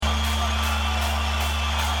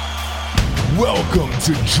Welcome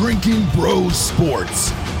to Drinking Bros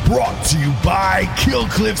Sports, brought to you by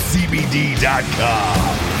KillcliffCBD.com.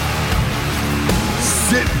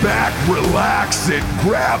 Sit back, relax, and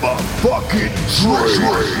grab a fucking drink.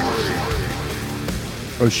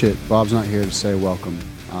 Oh shit, Bob's not here to say welcome.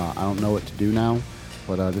 I don't know what to do now,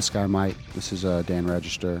 but this guy might. This is Dan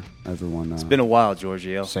Register. Everyone. It's been a while,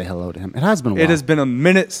 Giorgio. Say hello to him. It has been a while. It has been a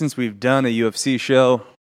minute since we've done a UFC show.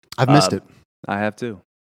 I've missed it. I have too.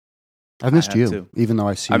 I've missed you, even though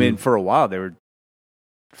I see. I mean, for a while they were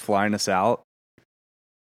flying us out.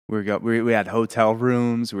 We had hotel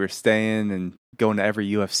rooms. We were staying and going to every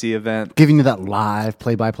UFC event, giving you that live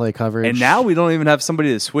play-by-play coverage. And now we don't even have somebody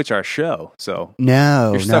to switch our show. So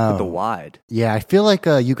you're stuck with the wide. Yeah, I feel like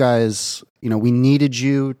you guys. We needed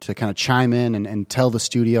you to kind of chime in and tell the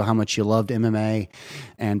studio how much you loved MMA,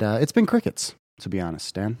 and it's been crickets, to be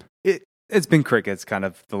honest, Dan. It's been crickets kind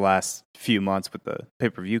of the last few months with the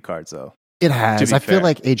pay-per-view cards, though. It has. I feel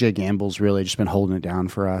like AJ Gamble's really just been holding it down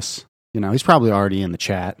for us. He's probably already in the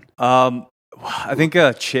chat. I think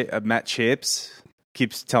Matt Chapes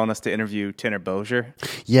keeps telling us to interview Tanner Bozier.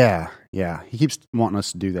 Yeah. He keeps wanting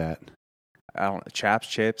us to do that. I don't know.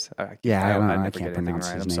 Chapes? I can't pronounce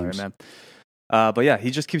his names. Sorry, man. But yeah,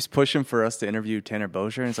 he just keeps pushing for us to interview Tanner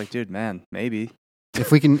Bozier, and it's like, dude, man, maybe. If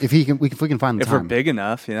we can find the time. If we're big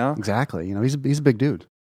enough, Exactly. He's a big dude.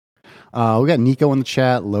 We got Nico in the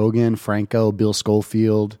chat, Logan, Franco, Bill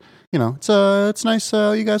Schofield. It's nice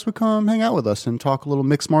you guys would come hang out with us and talk a little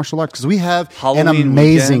mixed martial arts because we have an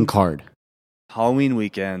amazing card. Halloween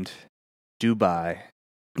weekend, Dubai.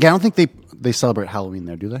 Yeah, I don't think they celebrate Halloween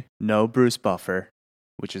there, do they? No Bruce Buffer,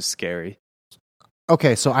 which is scary.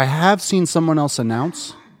 Okay, so I have seen someone else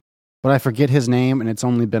announce, but I forget his name, and it's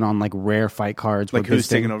only been on like rare fight cards. Like who's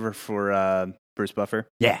taking over for Bruce Buffer?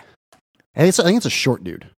 Yeah, I think it's a short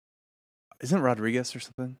dude. Isn't it Rodriguez or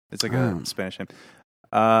something? It's like a Spanish name.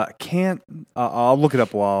 I'll look it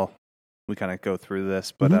up while we kind of go through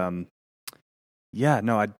this. But I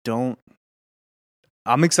don't.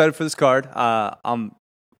 I'm excited for this card. I'm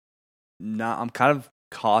kind of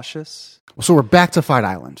cautious. So we're back to Fight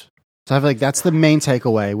Island. So I feel like that's the main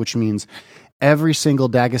takeaway, which means every single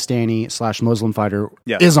Dagestani/Muslim fighter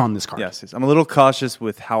is on this card. Yes, I'm a little cautious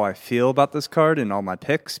with how I feel about this card and all my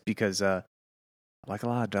picks because I like a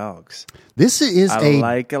lot of dogs. This is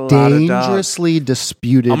a dangerously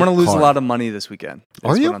disputed I'm going to lose card. a lot of money this weekend.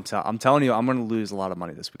 Are you? I'm telling you, I'm going to lose a lot of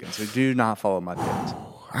money this weekend. So do not follow my picks.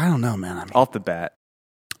 I don't know, man. Off the bat.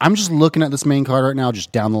 I'm just looking at this main card right now,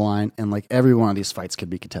 just down the line, and like every one of these fights could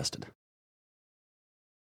be contested.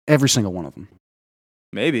 Every single one of them.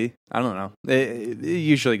 Maybe. I don't know. It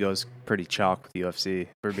usually goes pretty chalk with the UFC,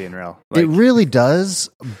 for being real. It really does,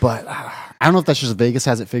 but I don't know if that's just Vegas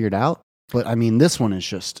has it figured out. But, I mean, this one is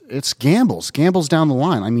just, it's gambles. Gambles down the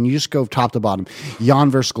line. I mean, you just go top to bottom. Jan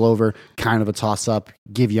versus Glover, kind of a toss-up.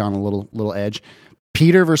 Give Jan a little edge.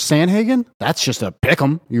 Peter versus Sandhagen, that's just a pick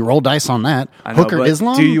 'em. You roll dice on that. I know, Hooker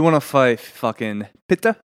Islam? Do you want to fight fucking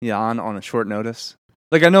Pitta Jan on a short notice?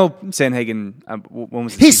 Like, I know Sandhagen, when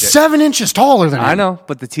was the He's TJ? 7 inches taller than him. I know,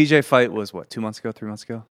 but the TJ fight was, 2 months ago, 3 months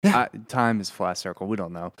ago? Yeah. Time is flat circle. We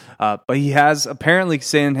don't know. But he has, apparently,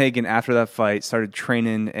 Sandhagen, after that fight, started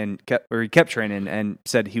training he kept training and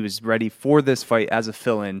said he was ready for this fight as a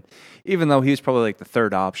fill-in, even though he was probably like the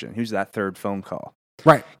third option. He was that third phone call.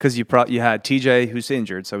 Right. Because you had TJ, who's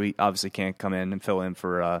injured, so he obviously can't come in and fill in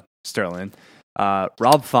for Sterling.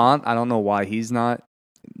 Rob Font, I don't know why he's not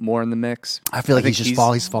more in the mix. I feel like he's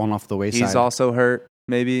fallen off the wayside. He's also hurt,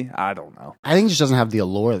 maybe. I don't know. I think he just doesn't have the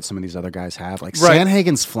allure that some of these other guys have. Like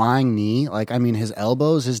Sandhagen's flying knee, his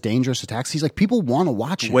elbows, his dangerous attacks. He's like, people want to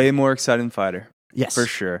watch him. Way more exciting fighter. Yes. For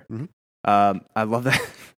sure. Mm-hmm. I love that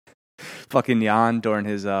fucking Jan during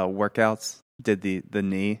his workouts did the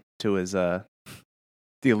knee to his the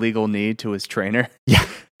illegal knee to his trainer. Yeah.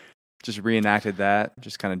 Just reenacted that,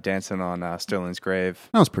 just kind of dancing on Sterling's grave.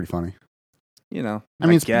 That was pretty funny.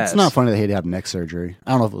 It's not funny that he had to have neck surgery.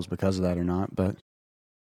 I don't know if it was because of that or not, but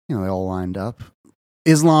they all lined up.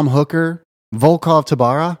 Islam Hooker, Volkov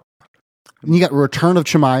Tabara, and you got return of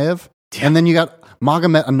Chimaev, and then you got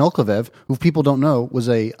Magomed Anolkaev, who people don't know was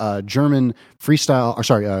a German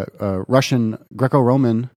Russian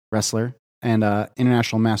Greco-Roman wrestler and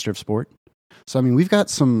international master of sport. So, we've got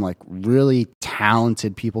some really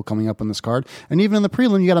talented people coming up on this card. And even in the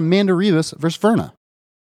prelim, you got Amanda Ribas versus Verna,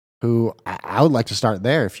 who I would like to start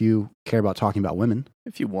there if you care about talking about women.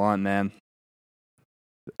 If you want, man.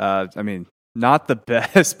 Not the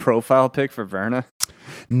best profile pick for Verna.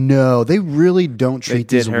 No, they really don't treat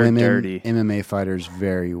these women dirty. MMA fighters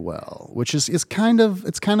very well, which is kind of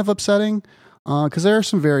upsetting. Because there are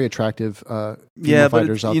some very attractive Yeah, female but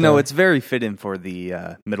fighters out you there. know, it's very fitting for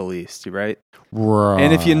the Middle East, right? Right.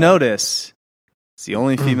 And if you notice, it's the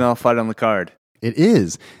only female fight on the card. It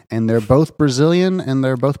is. And they're both Brazilian and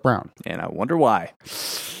they're both brown. And I wonder why.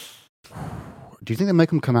 Do you think they make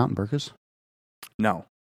them come out in burqas? No,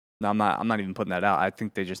 I'm not even putting that out. I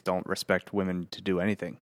think they just don't respect women to do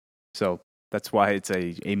anything. So that's why it's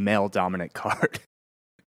a male dominant card.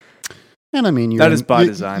 And I mean, that is by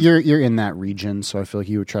design. You're in that region, so I feel like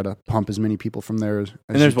you would try to pump as many people from there as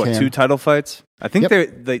and there's you can. 2 title fights. I think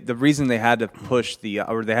Yep. the reason they had to push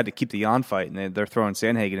or they had to keep the Jan fight, and they're throwing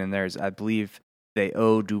Sandhagen in there is I believe they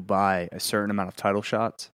owe Dubai a certain amount of title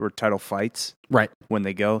shots or title fights Right. when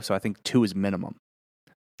they go. So I think 2 is minimum.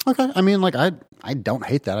 Okay. I mean, like I don't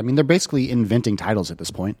hate that. I mean, they're basically inventing titles at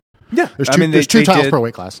this point. Yeah, There's two titles per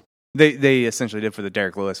weight class. They essentially did for the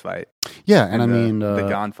Derek Lewis fight. Yeah, and I mean the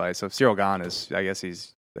Gane fight. So Cyril Gane is, I guess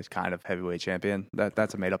he's kind of heavyweight champion.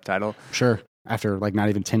 That's a made up title. Sure. After like not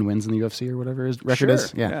even 10 wins in the UFC or whatever his record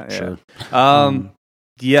is. Yeah, sure.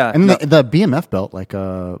 Yeah, and the BMF belt, like,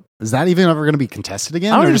 is that even ever going to be contested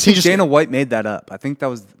again? I don't or even does he think just Dana White made that up. I think that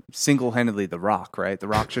was single handedly The Rock. Right, The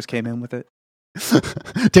Rock just came in with it.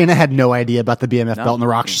 Dana had no idea about the BMF belt, and The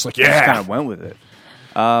Rock's just like, Just kind of went with it.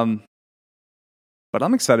 But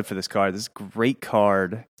I'm excited for this card. This is a great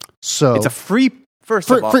card. So it's a free. First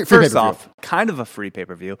off, kind of a free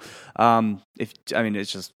pay-per-view.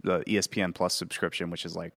 It's just the ESPN Plus subscription, which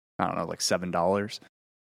is like, I don't know, like $7.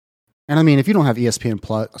 And I mean, if you don't have ESPN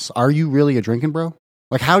Plus, are you really a drinking bro?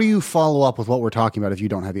 Like, how do you follow up with what we're talking about if you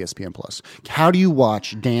don't have ESPN Plus? How do you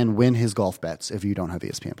watch Dan win his golf bets if you don't have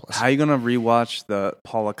ESPN Plus? How are you going to rewatch the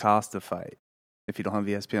Paulo Costa fight if you don't have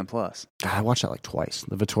ESPN Plus? God, I watched that like twice.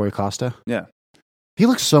 The Vittorio Costa. Yeah. He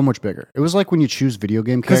looks so much bigger. It was like when you choose video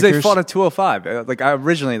game characters. Because they fought at 205.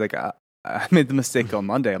 I made the mistake on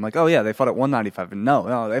Monday. I'm like, oh yeah, they fought at 195. And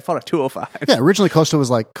no, they fought at 205. Yeah, originally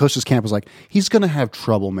Costa's camp was like, he's going to have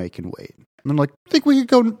trouble making weight. And I'm like, think we could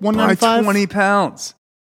go 195? By 20 pounds.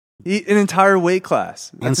 An entire weight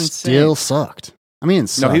class. That's and insane. Still sucked. I mean, it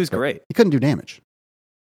sucked, no, he was great. He couldn't do damage.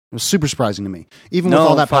 It was super surprising to me. Even with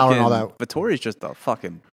all that power and all that. Vittori's just a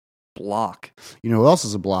fucking block. You know who else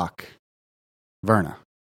is a block? Verna.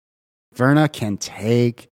 Verna can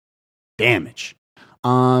take damage.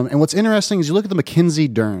 And what's interesting is you look at the Mackenzie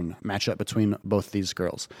Dern matchup between both these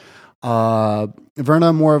girls.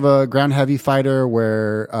 Verna, more of a ground heavy fighter,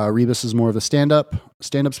 where Rebus is more of a stand up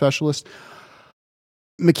specialist.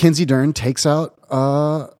 Mackenzie Dern takes out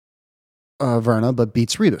Verna, but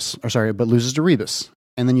loses to Rebus.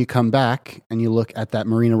 And then you come back and you look at that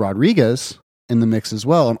Marina Rodriguez in the mix as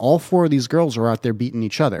well, and all 4 of these girls are out there beating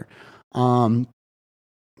each other.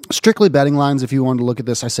 Strictly betting lines, if you wanted to look at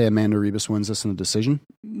this, I say Amanda Rebus wins this in a decision.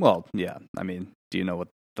 Well, yeah. I mean, do you know what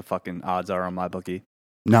the fucking odds are on MyBookie?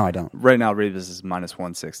 No, I don't. Right now, Rebus is minus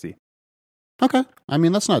 160. Okay, I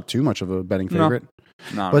mean that's not too much of a betting favorite.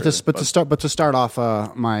 No, but to start off,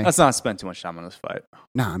 let's not spend too much time on this fight.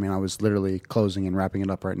 No, I mean I was literally closing and wrapping it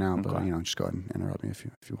up right now. Okay. But just go ahead and interrupt me if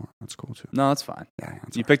you want. That's cool too. No, that's fine. Yeah,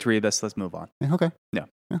 you picked Rebus. Let's move on. Yeah, okay. Yeah.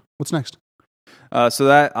 What's next? So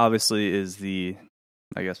that obviously is the.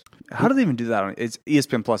 I guess how do they even do that? It's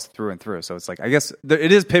ESPN Plus through and through. So it's like I guess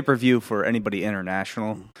it is pay-per-view for anybody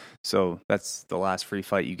international. So that's the last free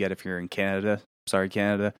fight you get if you're in Canada. Sorry,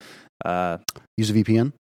 Canada. Use a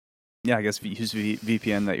VPN. Yeah, I guess use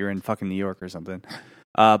VPN that you're in fucking New York or something.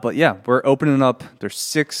 But yeah, we're opening up. There's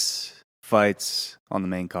 6 fights on the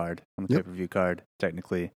main card, on the pay-per-view card,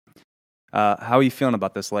 technically. How are you feeling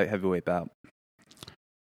about this light heavyweight bout?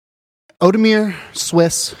 Odemir,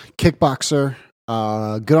 Swiss, kickboxer,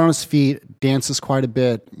 good on his feet, dances quite a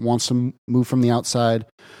bit, wants to move from the outside.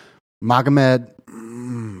 Magomed,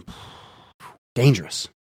 dangerous.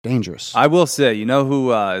 I will say, you know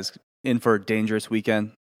who is in for a dangerous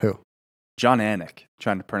weekend? Who? John Anik,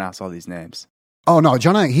 trying to pronounce all these names. Oh no,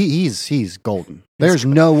 John Anik, he's golden. There's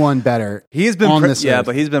no one better. He's been on this earth.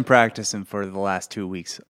 But he's been practicing for the last 2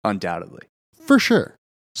 weeks, undoubtedly. For sure.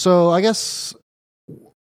 So I guess,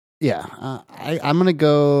 I'm going to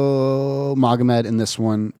go Magomed in this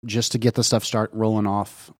one just to get the stuff start rolling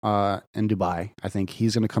off in Dubai. I think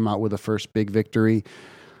he's going to come out with a first big victory.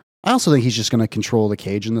 I also think he's just going to control the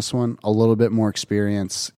cage in this one. A little bit more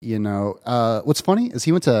experience. What's funny is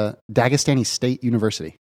he went to Dagestani State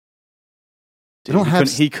University.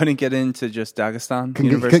 He couldn't get into just Dagestan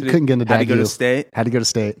University. Couldn't get into Had to go to state. Had to go to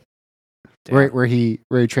state. Where he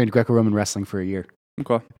trained Greco-Roman wrestling for a year.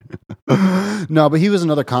 Okay. No, but he was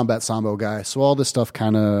another combat sambo guy, so all this stuff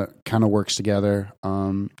kind of works together.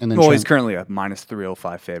 And then he's currently a minus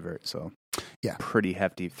 305 favorite, so yeah, pretty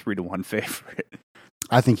hefty 3-1 favorite.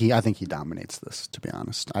 I think he dominates this. To be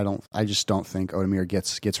honest, I just don't think Odomir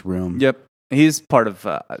gets room. Yep, he's part of.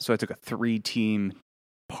 So I took a 3-team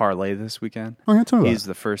parlay this weekend. Oh, yeah, tell me about He's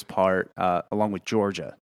the first part, along with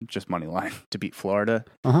Georgia, just money line to beat Florida,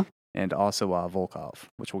 and also Volkov,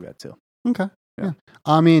 which we'll get to. Okay. Yeah.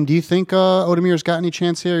 I mean, do you think Odomir's got any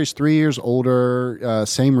chance here? He's 3 years older,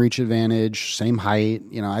 same reach advantage, same height.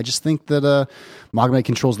 You know, I just think that Magomed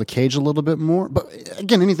controls the cage a little bit more. But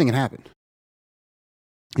again, anything can happen.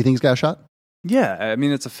 You think he's got a shot? Yeah, I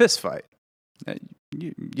mean, it's a fist fight.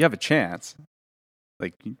 You have a chance.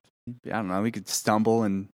 Like, I don't know, he could stumble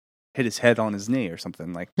and hit his head on his knee or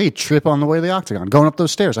something. Like, He'd trip on the way to the octagon, going up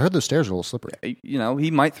those stairs. I heard those stairs are a little slippery. you know, he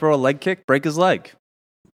might throw a leg kick, break his leg.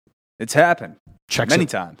 It's happened many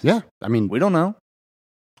times. Yeah, I mean, We don't know.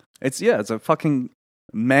 It's a fucking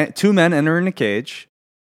two men enter in a cage.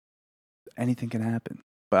 Anything can happen.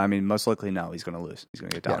 But I mean, most likely no, he's going to lose. He's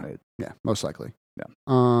going to get dominated. Yeah, most likely. Yeah.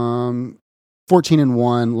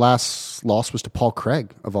 14-1. Last loss was to Paul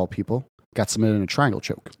Craig, of all people. Got submitted in a triangle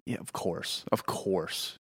choke. Yeah, of course.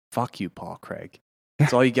 Fuck you, Paul Craig.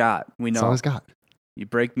 That's all you got. We know. That's all he's got. You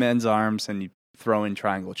break men's arms and you throw in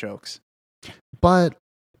triangle chokes. But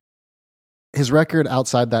his record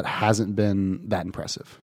outside that hasn't been that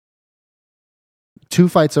impressive. 2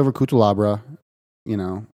 fights over Kutalabra, you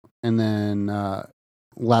know, and then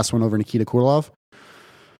last one over Nikita Krylov.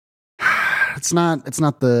 It's not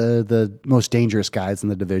the most dangerous guys in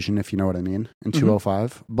the division, if you know what I mean, in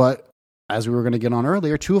 205. But as we were going to get on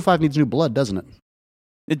earlier, 205 needs new blood, doesn't it?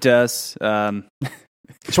 It does.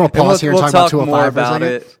 Just want to pause here and talk about 205 more about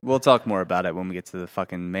it. We'll talk more about it when we get to the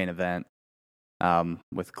fucking main event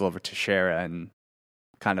with Glover Teixeira and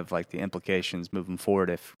kind of like the implications moving forward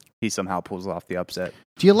if he somehow pulls off the upset.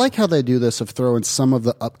 Do you like how they do this of throwing some of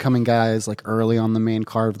the upcoming guys like early on the main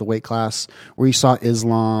card of the weight class, where you saw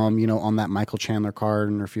Islam, you know, on that Michael Chandler card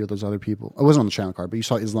and a few of those other people? It wasn't on the Chandler card, but you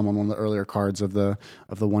saw Islam on one of the earlier cards of the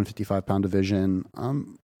 155-pound division.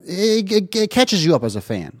 It catches you up as a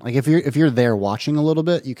fan. Like if you're there watching a little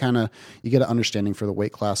bit, you get an understanding for the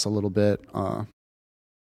weight class a little bit.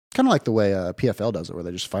 Kind of like the way PFL does it, where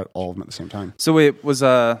they just fight all of them at the same time. So it was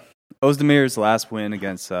Ozdemir's last win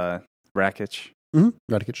against Rakic. Mm-hmm.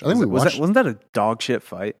 Rakic. I think wasn't that a dog shit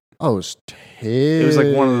fight? Oh, it was terrible. It was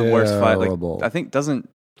like one of the worst fights. Like, I think doesn't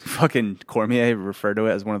fucking Cormier refer to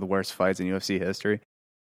it as one of the worst fights in UFC history?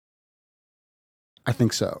 I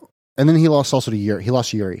think so. And then he lost also to Yuri. He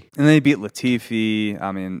lost Yuri. And then he beat Latifi.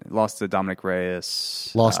 I mean, lost to Dominic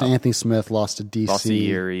Reyes. Lost to Anthony Smith. Lost to DC. Lost to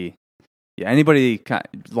Yuri. Yeah, anybody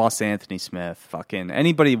lost to Anthony Smith. Fucking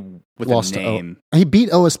anybody with lost a name. He beat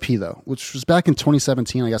OSP, though, which was back in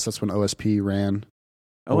 2017. I guess that's when OSP ran.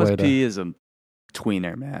 OSP is a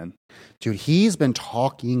tweener, man. Dude, he's been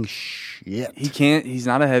talking shit. He's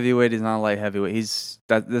not a heavyweight. He's not a light heavyweight.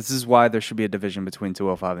 This is why there should be a division between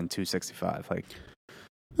 205 and 265. Like,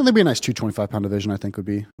 well, there'd be a nice 225-pound division, I think,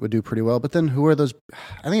 would do pretty well. But then who are those?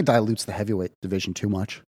 I think it dilutes the heavyweight division too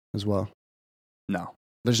much as well. No.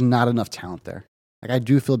 There's not enough talent there. Like, I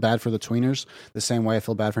do feel bad for the tweeners, the same way I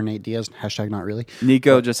feel bad for Nate Diaz. Hashtag not really.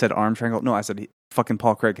 Nico just said arm triangle. No, I said fucking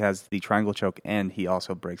Paul Craig has the triangle choke and he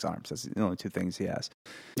also breaks arms. That's the only 2 things he has.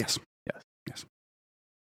 Yes.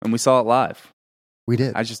 And we saw it live. We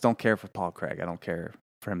did. I just don't care for Paul Craig. I don't care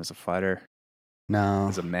for him as a fighter. No.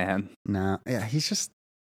 As a man. No. Yeah, he's just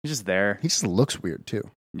there. He just looks weird, too.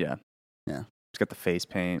 Yeah. Yeah. He's got the face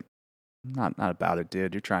paint. Not about it,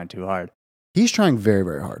 dude. You're trying too hard. He's trying very,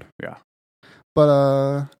 very hard. Yeah.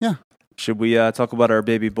 But, yeah. Should we talk about our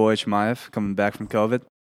baby boy Chimaev coming back from COVID?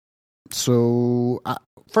 So,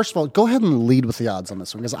 first of all, go ahead and lead with the odds on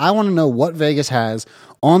this one, because I want to know what Vegas has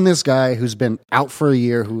on this guy who's been out for a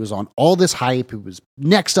year, who was on all this hype, who was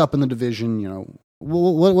next up in the division. You know,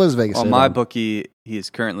 what is Vegas? On my bookie, he is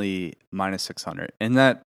currently minus 600, and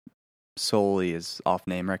that solely is off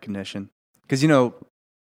name recognition. Because, you know,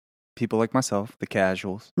 people like myself, the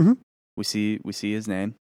casuals, we see his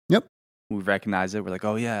name. Yep. We recognize it. We're like,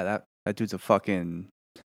 oh yeah, that dude's a fucking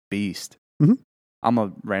beast. Mm-hmm. I'm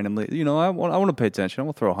a randomly, you know, I want to pay attention. I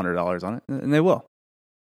will throw $100 on it, and they will.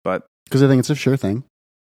 But because I think it's a sure thing.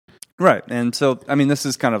 Right. And so, I mean, this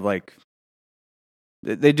is kind of like,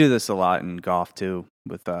 they do this a lot in golf too,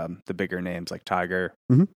 with the bigger names like Tiger.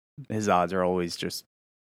 Mm-hmm. His odds are always just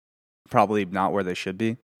probably not where they should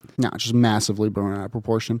be. No, just massively blown out of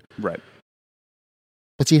proportion. Right.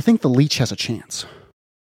 But do you think the Leech has a chance?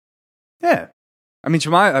 Yeah. I mean,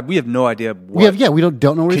 Chimaev, we have no idea we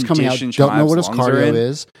don't know where he's coming out. Don't know what his cardio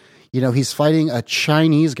is. You know, he's fighting a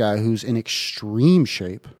Chinese guy who's in extreme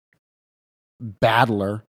shape,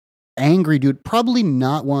 battler, angry dude. Probably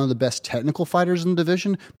not one of the best technical fighters in the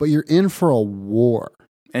division, but you're in for a war.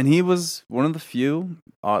 And he was one of the few,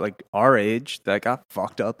 like our age, that got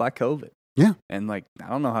fucked up by COVID. Yeah. And like, I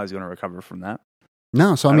don't know how he's going to recover from that.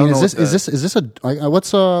 No, so I mean, is this a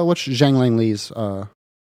what's Zhang Lang Li's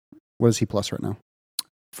what is he plus right now?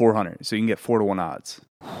 400. So you can get 4-1 odds.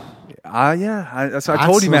 That's what I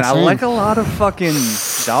told you, man. I like a lot of fucking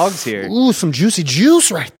dogs here. Ooh, some juicy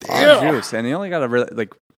juice right there. Juice, and you only got to really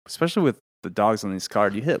like, especially with the dogs on this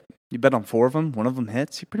card. You bet on 4 of them. One of them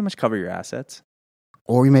hits. You pretty much cover your assets.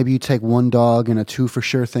 Or maybe you take one dog and a 2 for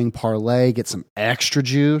sure thing parlay, get some extra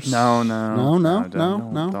juice. No.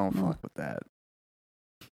 Don't fuck with that.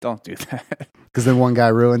 Don't do that. Because then one guy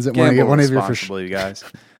ruins it. Gamble one of your responsibly, you guys.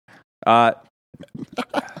 Yeah,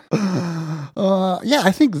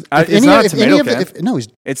 I think it's not a tomato can.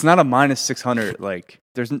 It's not a minus 600. Like,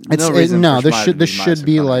 there's no reason. This should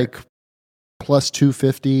be like plus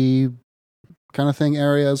 250 kind of thing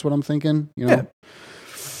area is what I'm thinking. You know,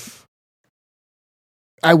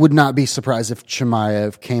 I would not be surprised if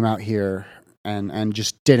Chimaev came out here and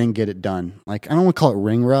just didn't get it done. Like, I don't want to call it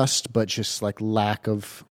ring rust, but just like lack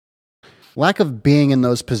of being in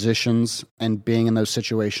those positions and being in those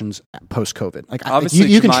situations post COVID. Like,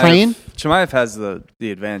 obviously, you can train. Chimaev has the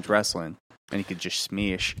advantage wrestling, and he could just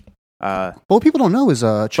smeesh. But what people don't know is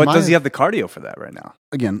Chimaev, but does he have the cardio for that right now?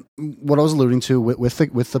 Again, what I was alluding to with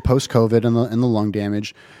the post COVID and the lung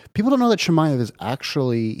damage, people don't know that Chimaev is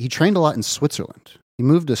actually he trained a lot in Switzerland. He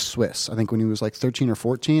moved to Swiss, I think, when he was like 13 or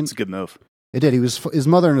 14. It's a good move. It did. His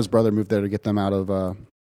mother and his brother moved there to get them out of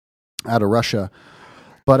Russia.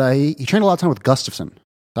 But he trained a lot of time with Gustafsson.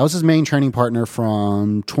 That was his main training partner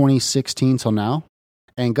from 2016 till now.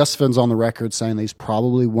 And Gustafsson's on the record saying that he's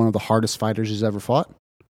probably one of the hardest fighters he's ever fought.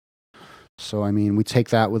 So, I mean, we take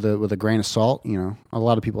that with a grain of salt. You know, a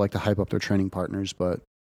lot of people like to hype up their training partners, but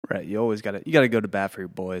right, you always got to go to bat for your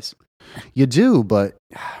boys. You do, but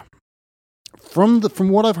from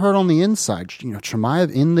what I've heard on the inside, you know,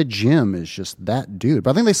 Chimaev in the gym is just that dude.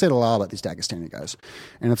 But I think they say it a lot about these Dagestani guys,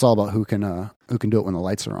 and it's all about who can do it when the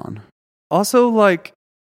lights are on. Also, like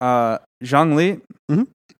Zhang Li,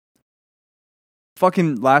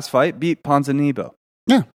 fucking last fight beat Ponzinibbio.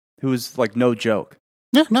 Yeah, who was like no joke.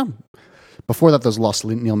 Yeah, no. Before that, there's lost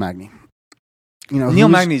Neil Magny. You know, Neil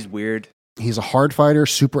Magny's weird. He's a hard fighter,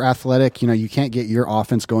 super athletic. You know, you can't get your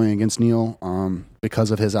offense going against Neil because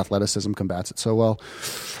of his athleticism combats it so well.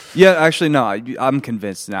 Yeah, actually, no, I'm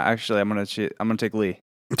convinced now. Actually, I'm gonna take Lee.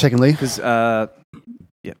 You're taking Lee because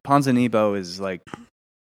Ponzinibbio is like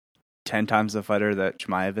 10 times the fighter that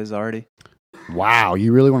Chimaev is already. Wow,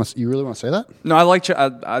 you really want to say that? No,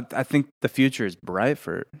 I think the future is bright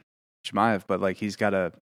for Chimaev, but like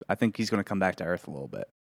I think he's going to come back to earth a little bit.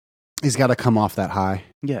 He's got to come off that high.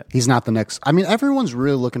 Yeah. He's not the next. I mean, everyone's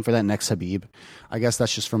really looking for that next Khabib. I guess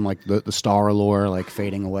that's just from like the star allure, like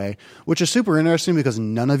fading away, which is super interesting because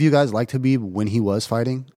none of you guys liked Khabib when he was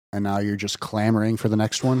fighting, and now you're just clamoring for the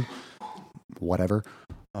next one. Whatever.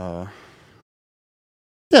 Yeah,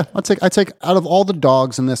 I take out of all the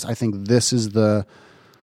dogs in this, I think this is the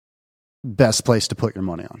best place to put your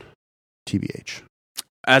money on. TBH.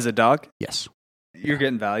 As a dog? Yes. You're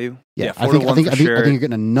getting value. Yeah, I think you're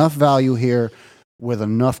getting enough value here with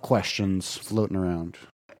enough questions floating around.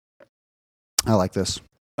 I like this.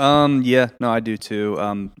 Yeah, no, I do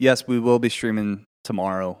too. Yes, we will be streaming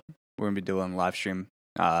tomorrow. We're gonna be doing a live stream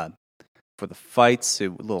for the fights, a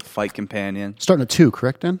little fight companion. Starting at 2,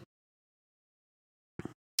 correct, Dan?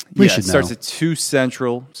 It starts at 2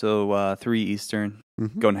 Central, so 3 Eastern.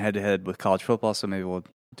 Mm-hmm. Going head to head with college football, so maybe we'll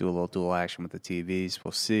do a little dual action with the TVs.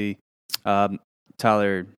 We'll see.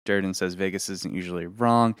 Tyler Durden says Vegas isn't usually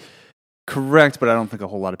wrong. Correct, but I don't think a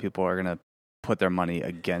whole lot of people are going to put their money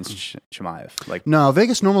against Chimaev. Like, no,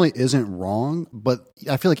 Vegas normally isn't wrong, but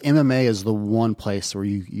I feel like MMA is the one place where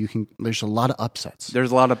you can. There's a lot of upsets.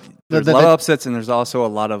 There's a lot of upsets, and there's also a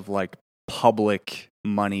lot of like public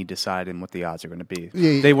money deciding what the odds are going to be.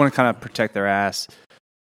 Yeah. They want to kind of protect their ass.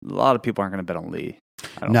 A lot of people aren't going to bet on Lee.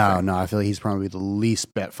 No, I feel like he's probably the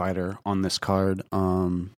least bet fighter on this card.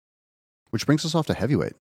 Which brings us off to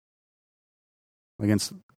heavyweight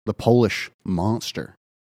against the Polish monster,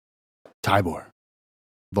 Tybor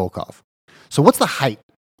Volkov. So what's the height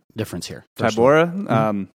difference here?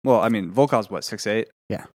 Tybor? Well, I mean, Volkov's what, 6'8"?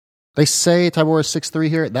 Yeah. They say Tybor is 6'3"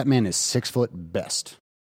 here. That man is 6 foot best.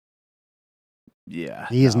 Yeah.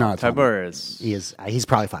 He is not. Tybor is. He's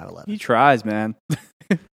probably 5'11". He tries, man.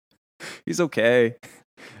 He's okay.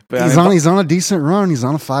 But he's on a decent run. He's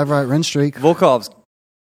on a 5-fight win streak. Volkov's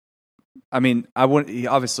I mean, I wouldn't.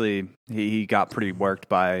 He got pretty worked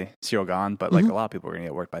by Cyril Gane, but like a lot of people are going to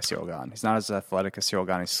get worked by Cyril Gane. He's not as athletic as Cyril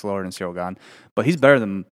Gane. He's slower than Cyril Gane, but he's better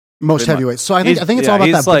than most heavyweights. So I think it's all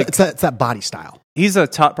about that. Like, it's that body style. He's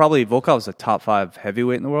probably Volkov's a top 5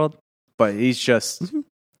 heavyweight in the world, but he's just. Mm-hmm.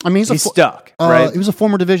 I mean, he's stuck. Right? He was a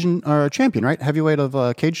former division champion, right? Heavyweight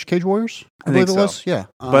of Cage Warriors. I believe it was. Yeah,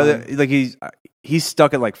 but like he's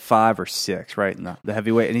stuck at like 5 or 6, right? In the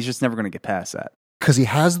heavyweight, and he's just never going to get past that. Because he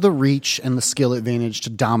has the reach and the skill advantage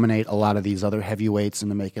to dominate a lot of these other heavyweights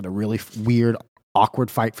and to make it a really weird,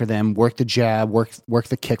 awkward fight for them. Work the jab, work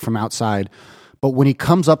the kick from outside. But when he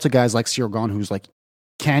comes up to guys like Cyril Gane, who's like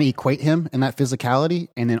can equate him in that physicality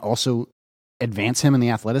and then also advance him in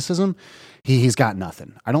the athleticism, he's got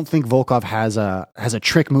nothing. I don't think Volkov has a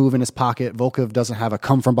trick move in his pocket. Volkov doesn't have a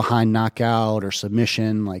come from behind knockout or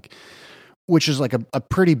submission, which is like a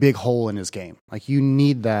pretty big hole in his game. Like you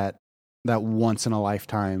need that once in a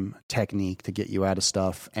lifetime technique to get you out of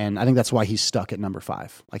stuff. And I think that's why he's stuck at number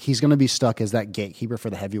 5. Like he's going to be stuck as that gatekeeper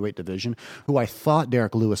for the heavyweight division, who I thought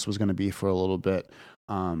Derek Lewis was going to be for a little bit.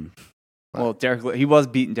 Well, he was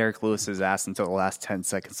beating Derek Lewis's ass until the last 10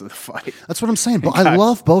 seconds of the fight. That's what I'm saying. But I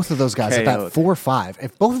love both of those guys at that 4-5.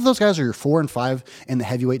 If both of those guys are your 4 and 5 in the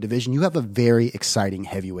heavyweight division, you have a very exciting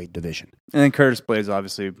heavyweight division. And then Curtis Blades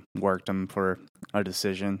obviously worked him for a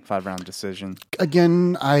decision, 5-round decision.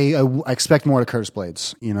 Again, I expect more to Curtis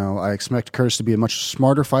Blades. You know, I expect Curtis to be a much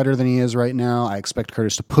smarter fighter than he is right now. I expect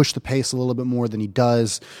Curtis to push the pace a little bit more than he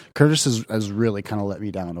does. Curtis has really kind of let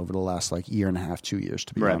me down over the last year and a half, 2 years,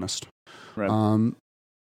 to be honest. Right.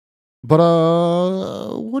 But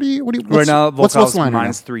what do you right now? Volkov's line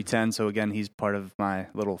minus 310. So again, he's part of my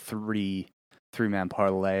little three-man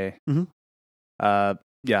parlay. Mm-hmm.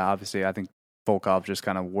 Yeah, obviously, I think Volkov just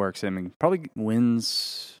kind of works him and probably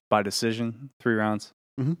wins by decision, 3 rounds.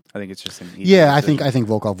 Mm-hmm. I think it's just an easy decision. I think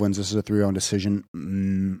Volkov wins this as a 3-round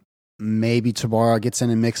decision. Maybe Tabara gets in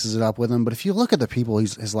and mixes it up with him. But if you look at the people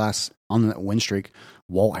his last on the win streak,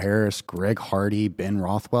 Walt Harris, Greg Hardy, Ben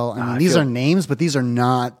Rothwell. I mean, these are names, but these are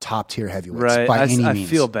not top tier heavyweights by any means. I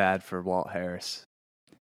feel bad for Walt Harris.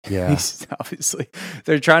 Yeah, he's obviously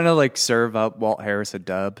they're trying to serve up Walt Harris a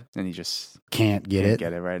dub, and he just can't get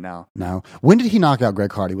it right now. No. When did he knock out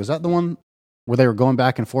Greg Hardy? Was that the one where they were going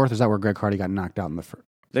back and forth? Is that where Greg Hardy got knocked out in the first?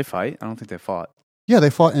 They fight? I don't think they fought. Yeah, they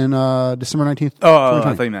fought in December 19th. Oh,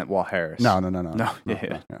 I thought you meant Walt Harris. No.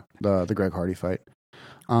 Yeah. The Greg Hardy fight.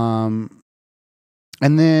 And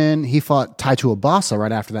then he fought Tai Tuivasa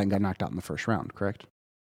right after that and got knocked out in the first round, correct?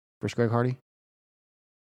 Versus Greg Hardy?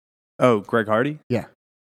 Oh, Greg Hardy? Yeah.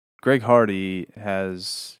 Greg Hardy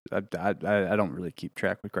has... I don't really keep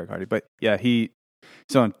track with Greg Hardy, but yeah, he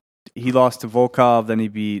lost to Volkov, then he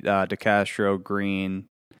beat DeCastro, Green,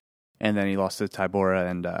 and then he lost to Tybura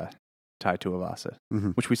and Tai Tuivasa,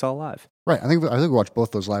 which we saw live. Right. I think we watched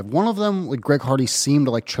both those live. One of them, Greg Hardy seemed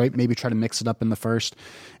to try to mix it up in the first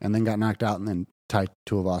and then got knocked out, and then Tai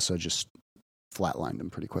Tuivasa just flatlined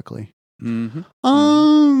him pretty quickly. Mm-hmm.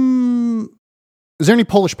 Is there any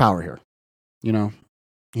Polish power here? You know,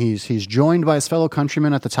 he's joined by his fellow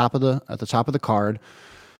countrymen at the top of the card.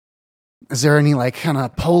 Is there any kind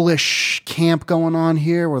of Polish camp going on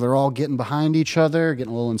here where they're all getting behind each other,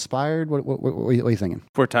 getting a little inspired? What are you thinking?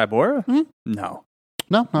 For Tybura? Mm-hmm. No,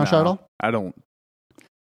 not a shot at all. I don't.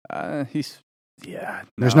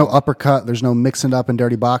 There's no uppercut. There's no mixing up and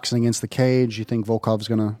dirty boxing against the cage. You think Volkov's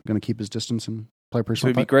gonna keep his distance and play pretty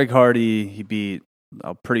smart? So he beat Greg Hardy. He beat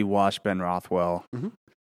a pretty washed Ben Rothwell.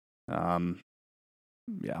 Mm-hmm.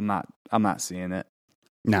 Yeah, I'm not seeing it.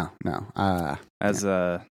 No.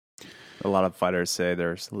 A lot of fighters say,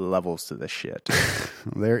 there's levels to this shit.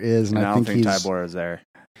 There is, and I don't think Tybura is there.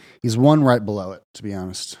 He's one right below it, to be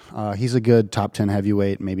honest. He's a good top 10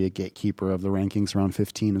 heavyweight, maybe a gatekeeper of the rankings, around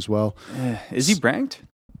 15 as well. Is he ranked?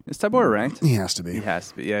 Is Tybura ranked? He has to be. He has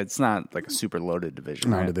to be. Yeah, it's not a super loaded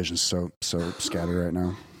division. No, right? division's so scattered right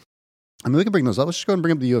now. I mean, we can bring those up. Let's just go ahead and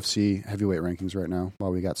bring up the UFC heavyweight rankings right now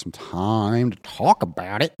while we got some time to talk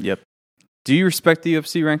about it. Yep. Do you respect the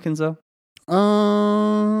UFC rankings, though?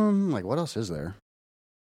 What else is there?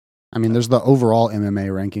 I mean, there's the overall MMA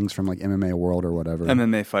rankings from MMA World or whatever.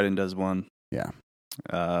 MMA Fighting does one. Yeah.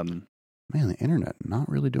 Man, the internet not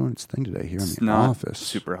really doing its thing today here in the office.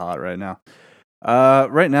 Super hot right now.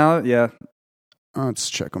 Right now, yeah. Let's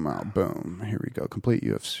check them out. Boom. Here we go. Complete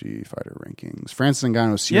UFC fighter rankings. Francis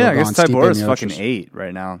Ngannou, Ciryl Yeah, I guess Gane, Tybura's Stipe fucking Miocic. 8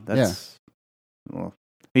 right now. Well,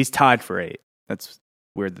 he's tied for 8. That's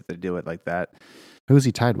weird that they do it like that. Who is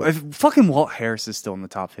he tied with? Fucking Walt Harris is still in the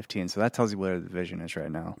top 15, so that tells you where the division is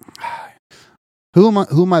right now. Who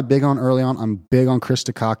am I big on early on? I'm big on Chris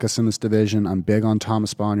Dukakis in this division. I'm big on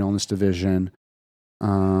Thomas Boniel in this division.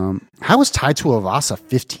 How is Tai Tuivasa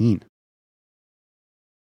 15?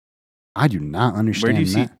 I do not understand Where do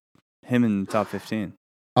you that. see him in the top 15?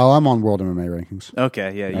 Oh, I'm on World MMA rankings.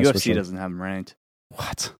 Okay, yeah. That's for UFC sure. doesn't have him ranked.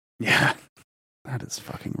 What? Yeah. That is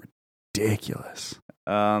fucking ridiculous.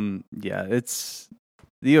 Yeah, it's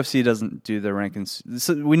the UFC doesn't do their rankings.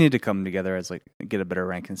 So we need to come together as like get a better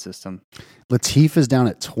ranking system. Latif is down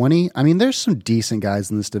at 20. I mean, there's some decent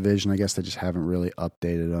guys in this division. I guess they just haven't really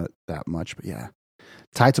updated it that much. But yeah,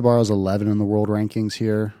 Tai Tabaro's 11 in the world rankings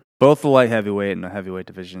here. Both the light heavyweight and the heavyweight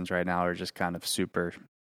divisions right now are just kind of super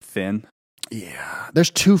thin. Yeah,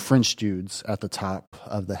 there's two French dudes at the top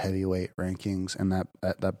of the heavyweight rankings, and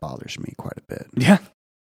that bothers me quite a bit. Yeah.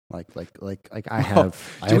 Like I have.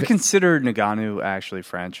 Do we consider Ngannou actually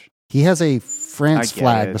French? He has a France I get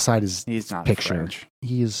flag it. beside his He's not picture. French.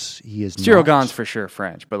 He is Cyril not. Gane's for sure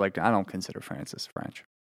French, but like I don't consider Francis French.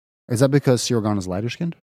 Is that because Cyril Gane is lighter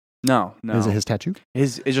skinned? No. Is it his tattoo?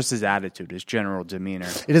 It's just his attitude, his general demeanor.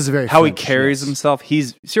 It is very How French, he carries yes. himself.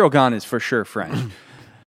 Cyril Gane is for sure French.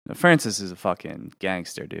 Francis is a fucking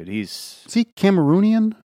gangster, dude. Is he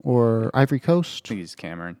Cameroonian or Ivory I Coast? think he's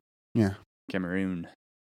Cameroon. Yeah, Cameroon.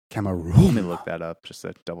 Cameroon. Let me look that up just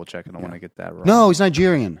to double check. I don't want to get that wrong. No, he's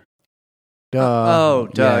Nigerian. Duh. Oh,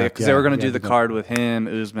 duh. Yeah, Because they were going to yeah, do the card with him,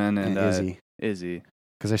 Usman, and Izzy.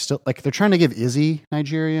 Because they're trying to give Izzy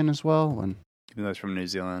Nigerian as well. And Even though he's from New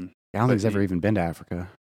Zealand. I don't think he's ever even been to Africa.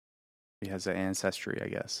 He has an ancestry, I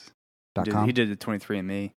guess. .com? He did the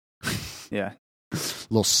 23andMe. Yeah.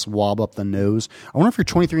 Little swab up the nose. I wonder if your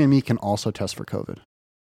 23andMe can also test for COVID.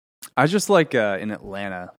 I just like in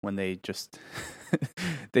Atlanta when they just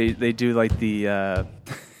they do like the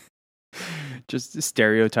just the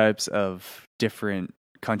stereotypes of different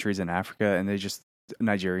countries in Africa, and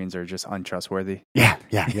Nigerians are just untrustworthy. Yeah.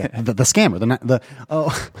 The scammer.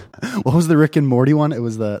 What was the Rick and Morty one? It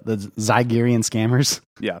was the Zygerian scammers.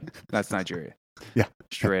 Yeah, that's Nigeria. Yeah,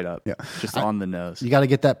 straight up. Yeah, just on the nose. You got to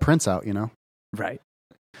get that prints out, you know. Right.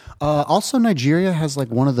 Also, Nigeria has like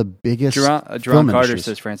one of the biggest. Jerron film Carter industries.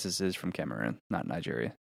 says Francis is from Cameroon, not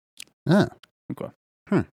Nigeria. Yeah. Okay.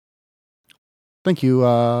 Thank you.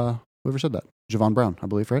 Whoever said that? Javon Brown, I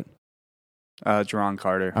believe, right? Jerron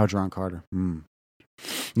Carter. Oh, Jerron Carter.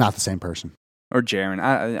 Not the same person. Or Jaron.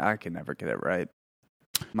 I can never get it right.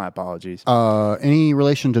 My apologies. Any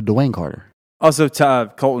relation to Dwayne Carter? Also,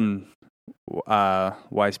 Colton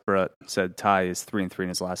Weisbrot said Ty is 3-3 in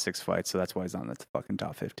his last 6 fights, so that's why he's on the fucking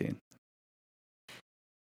top 15.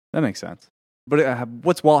 That makes sense. But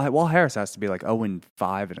what's Walt Harris has to be like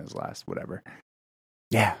 0-5 in his last whatever.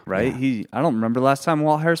 Yeah, right. Yeah. I don't remember the last time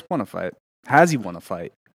Walt Harris won a fight. Has he won a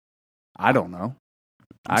fight? I don't know.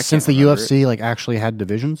 Since the UFC like actually had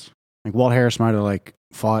divisions, like Walt Harris might have like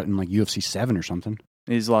fought in like UFC 7 or something.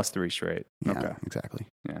 He's lost 3 straight. Yeah, okay, exactly.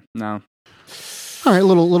 Yeah, no. All right,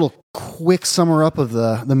 little quick summer up of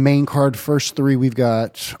the main card. First 3, we've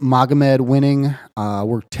got Magomed winning.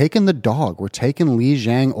 We're taking the dog. We're taking Li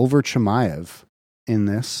Jiang over Chimaev in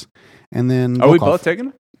this, and then are we both taking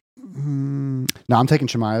it? No, I'm taking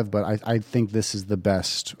Chimaev, but I think this is the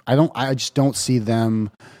best. I just don't see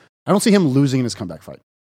them. I don't see him losing in his comeback fight.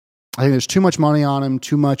 I think there's too much money on him,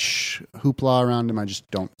 too much hoopla around him. I just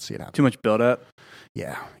don't see it happen. Too much build up.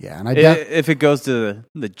 Yeah. And if it goes to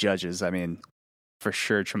the judges, I mean, for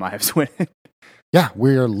sure Chimaev's winning. Yeah,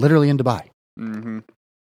 we're literally in Dubai. Mm-hmm.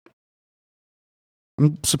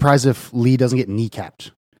 I'm surprised if Lee doesn't get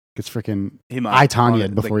kneecapped. Gets freaking Tanya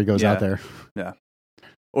before he goes out there. Yeah.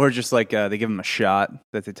 Or just like they give him a shot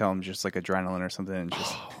that they tell him just like adrenaline or something, and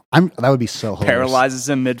just that would be so hilarious. Paralyzes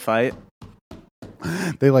him mid-fight.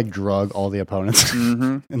 They like drug all the opponents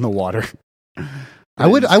in the water. I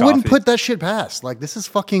wouldn't put that shit past. Like, this is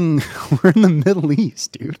fucking. We're in the Middle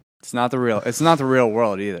East, dude. It's not the real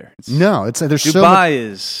world either. There's Dubai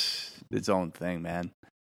is its own thing, man.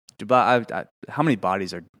 Dubai. How many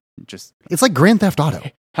bodies are just? It's like Grand Theft Auto.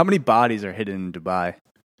 How many bodies are hidden in Dubai?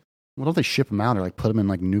 What if they ship them out or like put them in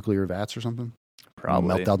like nuclear vats or something? Probably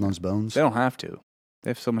melt down those bones. They don't have to.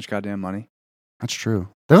 They have so much goddamn money. That's true.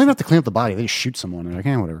 They don't even have to clean up the body. They just shoot someone and like,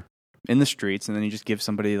 whatever. In the streets, and then you just give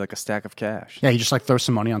somebody like a stack of cash. Yeah, you just like throw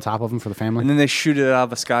some money on top of them for the family. And then they shoot it out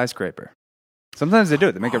of a skyscraper. Sometimes they do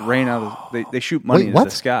it. They make it rain out of they shoot money into the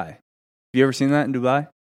sky. Have you ever seen that in Dubai?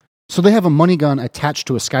 So they have a money gun attached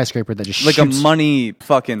to a skyscraper that just like shoots. A money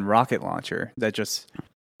fucking rocket launcher that just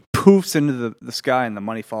poofs into the sky and the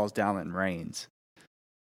money falls down and rains.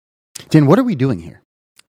 Dan, what are we doing here?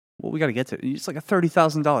 Well, we got to get to it. It's like a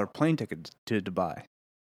 $30,000 plane ticket to Dubai.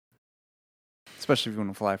 Especially if you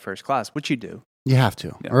want to fly first class, which you do. You have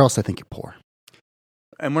to, or else I think you're poor.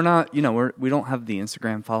 And we're not, we don't have the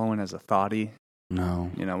Instagram following as a thoughty.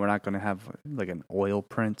 No. You know, we're not going to have like an oil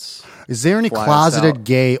prince. Is there any Fly us closeted out.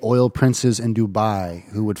 gay oil princes in Dubai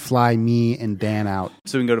who would fly me and Dan out?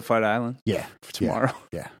 So we can go to Fight Island Yeah. for tomorrow.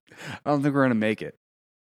 Yeah. I don't think we're going to make it.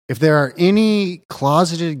 If there are any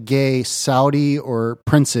closeted gay Saudi or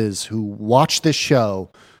princes who watch this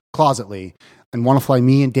show closetly and want to fly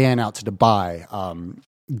me and Dan out to Dubai,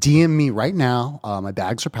 DM me right now. My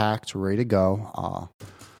bags are packed. We're ready to go.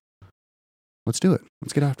 Let's do it.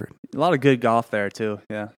 Let's get after it. A lot of good golf there too.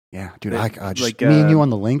 Yeah. Yeah, dude. Like- Just like, me and you on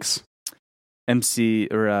the links. MC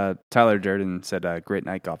or Tyler Durden said great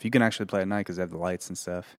night golf. You can actually play at night because they have the lights and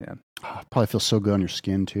stuff. Yeah. Probably feels so good on your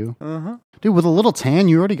skin too, Uh-huh. dude. With a little tan,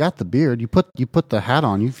 you already got the beard. You put the hat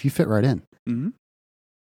on. You fit right in. Mm-hmm.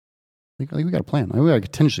 We got a plan. We got a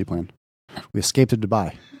contingency plan. We escaped to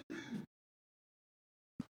Dubai.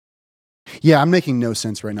 Yeah, I'm making no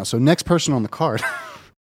sense right now. So next person on the card.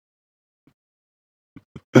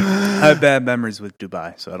 I have bad memories with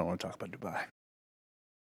Dubai, so I don't want to talk about Dubai.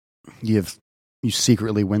 You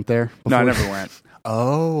secretly went there? No, I before? never went.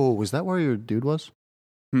 Oh, was that where your dude was?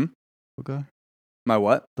 Okay. My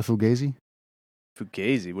what? The Fugazi?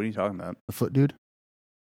 Fugazi? What are you talking about? The foot dude?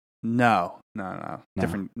 No. No.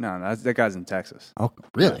 Different. No, that guy's in Texas. Oh,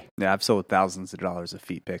 really? Yeah, I've sold thousands of dollars of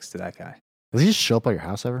feet pics to that guy. Does he just show up at your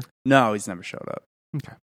house ever? No, he's never showed up.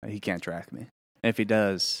 Okay. He can't track me. And if he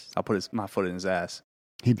does, I'll put my foot in his ass.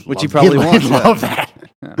 He'd Which he love- probably he'd wants, yeah. love that.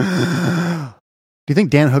 Yeah. Do you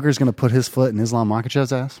think Dan Hooker's going to put his foot in Islam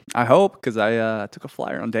Makhachev's ass? I hope, because I took a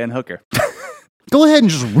flyer on Dan Hooker. Go ahead and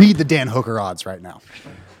just read the Dan Hooker odds right now.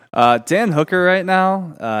 Dan Hooker right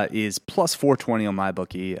now is plus 420 on my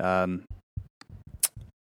bookie.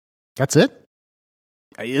 That's it?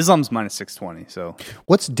 Islam's minus 620. So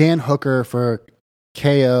What's Dan Hooker for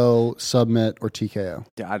KO, submit, or TKO?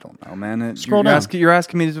 yeah, I don't know, man. Scroll down. You're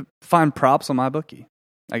asking me to find props on my bookie.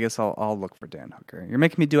 I guess I'll look for Dan Hooker. You're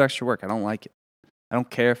making me do extra work. I don't like it. I don't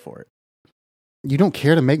care for it. You don't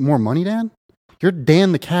care to make more money, Dan? You're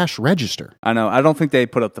Dan the cash register. I know. I don't think they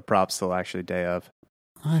put up the props till actually day of.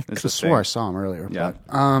 I It's could the have swore thing. I saw him earlier. Yeah.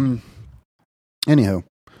 But, anywho,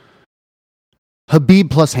 Habib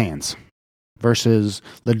plus hands versus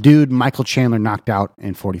the dude Michael Chandler knocked out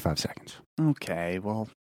in 45 seconds. Okay, well,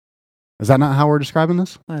 Is that not how we're describing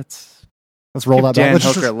this? let's Let's roll give that back. Dan Let's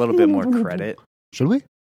Hooker a just- little bit more credit. Should we?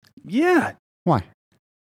 Yeah. Why?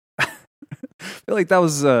 I feel like that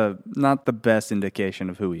was not the best indication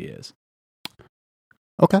of who he is.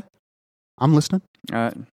 Okay. I'm listening.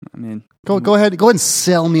 I mean, Go ahead. Go ahead and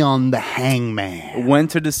sell me on the hangman.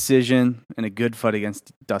 went to decision in a good fight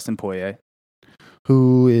against Dustin Poirier.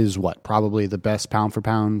 Who is what? Probably the best pound for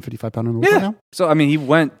pound, 55 pounder in the world right now? So I mean, he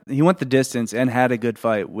went the distance and had a good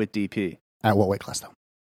fight with DP. At what weight class, though?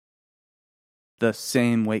 The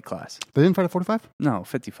same weight class. They didn't fight at 45? No,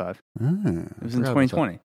 55. Ah, It was in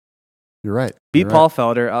 2020. You're right. Beat You're Paul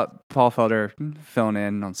Felder. Paul Felder filling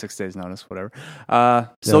in on 6 days' notice, whatever.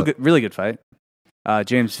 Still Yeah. good, really good fight.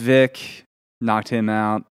 James Vick knocked him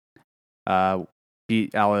out.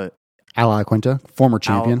 Beat Al Iaquinta, former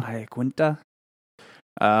champion. Iaquinta.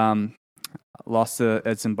 Lost to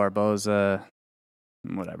Edson Barboza.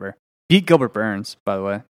 Whatever. Beat Gilbert Burns, by the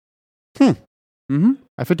way. Mm-hmm.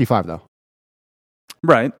 At 55, though.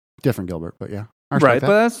 Right. Different Gilbert, but yeah. I respect Right, that.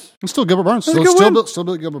 but that's It's still Gilbert Burns. That's a good win. Still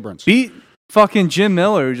Gilbert Burns. beat fucking Jim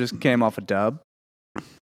Miller, who just came off a dub.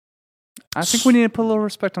 I think we need to put a little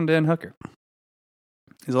respect on Dan Hooker.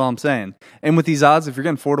 Is all I'm saying. And with these odds, if you're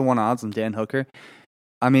getting 4-1 odds on Dan Hooker,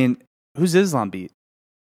 I mean, who's Islam beat?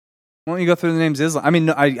 Why don't you go through the names Islam? I mean,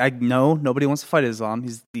 I know nobody wants to fight Islam.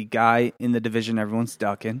 He's the guy in the division everyone's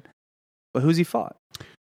ducking. But who's he fought?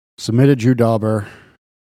 Submitted Drew Dauber.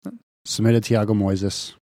 Submitted Thiago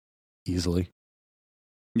Moises. Easily.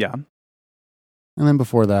 Yeah. And then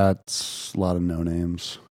before that, a lot of no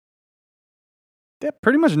names. Yeah,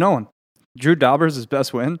 pretty much no one. Drew Dauber's his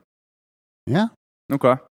best win. Yeah.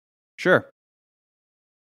 Okay. Sure.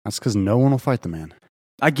 That's because no one will fight the man.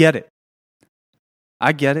 I get it.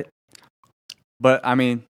 But, I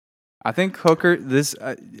mean, I think Hooker,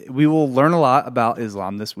 we will learn a lot about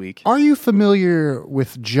Islam this week. Are you familiar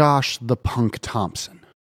with Josh the Punk Thompson?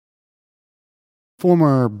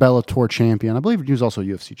 Former Bellator champion. I believe he was also a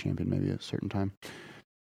UFC champion maybe at a certain time.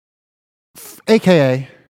 AKA,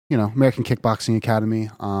 American Kickboxing Academy.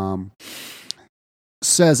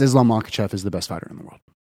 Says Islam Makhachev is the best fighter in the world.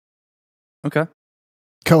 Okay.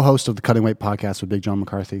 Co-host of the Cutting Weight podcast with Big John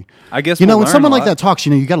McCarthy. I guess When we'll learn someone a like lot. that talks,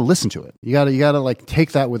 you got to listen to it. You got to like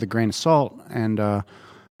take that with a grain of salt. And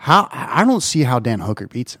how I don't see how Dan Hooker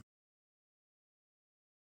beats him.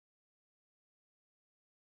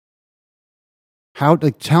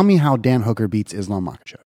 Tell me how Dan Hooker beats Islam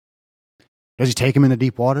Makhachev. Does he take him into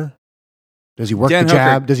deep water? Does he work Dan the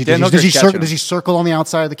jab? Hooker- Does he Dan Hooker's catching him. does he circle on the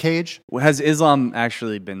outside of the cage? Has Islam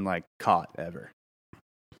actually been like caught ever?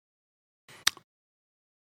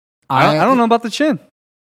 I don't know about the chin.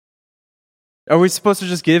 Are we supposed to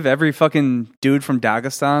just give every fucking dude from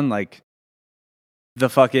Dagestan like the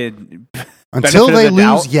fucking Until benefit they of the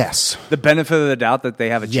lose, doubt? yes. The benefit of the doubt that they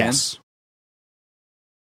have a chin? Yes.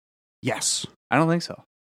 Yes. I don't think so.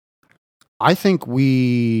 I think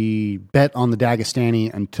we bet on the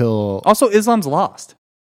Dagestani until Also, Islam's lost.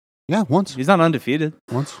 once. He's not undefeated.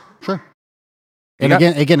 Once. Sure. He And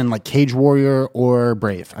got- again in like Cage Warrior or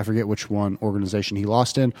Brave. I forget which one organization he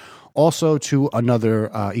lost in. Also to another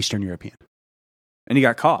Eastern European. And he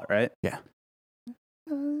got caught, right? Yeah.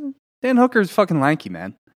 Dan Hooker's fucking lanky,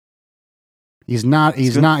 man. He's not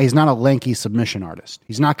a lanky submission artist.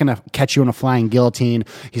 He's not going to catch you in a flying guillotine.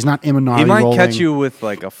 He's not Imanari He might rolling. catch you with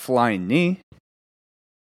like a flying knee.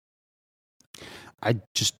 I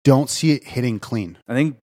just don't see it hitting clean. I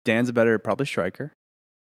think Dan's a better probably striker.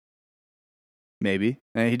 Maybe.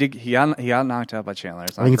 And he got knocked out by Chandler.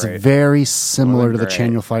 I think it's very similar to the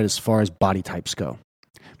Chandler fight as far as body types go.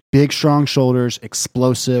 Big, strong shoulders,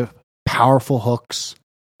 explosive, powerful hooks,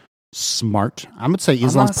 smart. I would say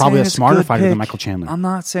Islam's probably a smarter fighter than Michael Chandler. I'm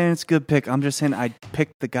not saying it's a good pick. I'm just saying I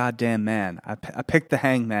picked the goddamn man. I picked the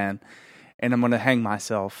hangman, and I'm going to hang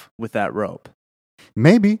myself with that rope.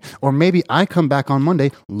 Maybe. Or maybe I come back on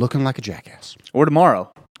Monday looking like a jackass. Or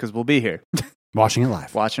tomorrow, because we'll be here Watching it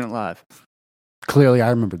live. watching it live. Clearly, I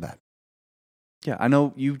remember that. Yeah, I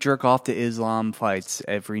know you jerk off to Islam fights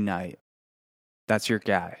every night. That's your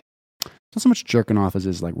guy. Not so much jerking off as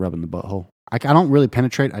is like rubbing the butthole. I don't really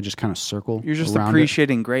penetrate. I just kind of circle. You're just around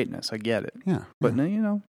appreciating greatness. I get it. it. Yeah. But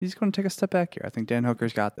no, he's going to take a step back here. I think Dan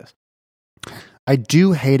Hooker's got this. I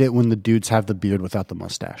do hate it when the dudes have the beard without the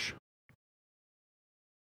mustache.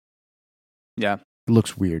 Yeah, It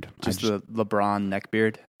looks weird. just the LeBron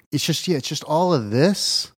neckbeard. It's just all of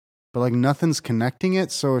this, but like nothing's connecting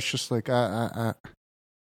it. So it's just like, Yeah,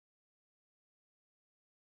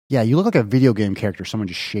 you look like a video game character. Someone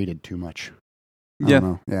just shaded too much. I don't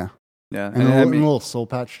know. Yeah. Yeah. And a little soul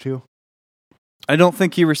patch too. I don't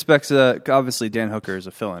think he respects. Obviously, Dan Hooker is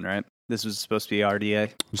a fill-in, right? This was supposed to be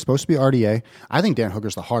RDA. It's supposed to be RDA. I think Dan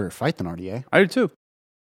Hooker's the harder fight than RDA. I do too.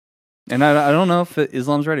 And I don't know if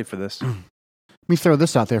Islam's ready for this. Let me throw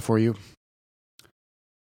this out there for you.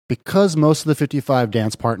 Because most of the 55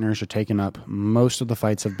 dance partners are taken up, most of the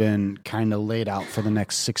fights have been kind of laid out for the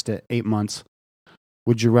next 6 to 8 months.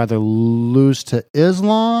 Would you rather lose to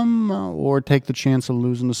Islam or take the chance of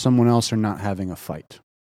losing to someone else or not having a fight?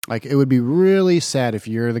 Like, it would be really sad if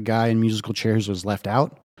you're the guy in musical chairs who was left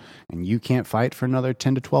out and you can't fight for another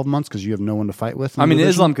 10 to 12 months because you have no one to fight with. I mean,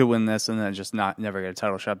 Islam could win this and then just never get a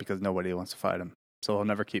title shot because nobody wants to fight him. So he'll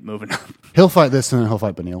never keep moving up. He'll fight this and then he'll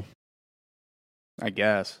fight Beneil. I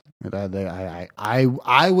guess.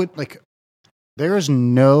 I would, like, there is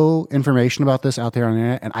no information about this out there on the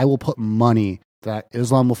internet, and I will put money that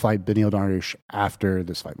Islam will fight Beneil Dariush after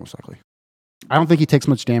this fight, most likely. I don't think he takes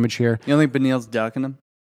much damage here. You don't think Beneil's ducking him?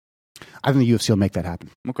 I think the UFC will make that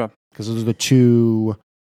happen. Okay. Because those are the two.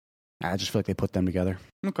 I just feel like they put them together.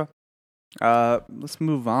 Okay. Let's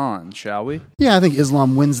move on, shall we? Yeah, I think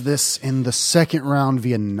Islam wins this in the second round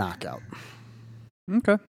via knockout.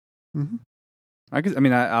 Okay. Mm-hmm.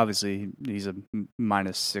 Obviously, he's a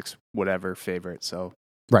 -6 whatever favorite, so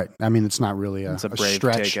Right. I mean, it's not really it's a a brave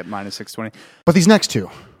stretch. take at -620. But these next two,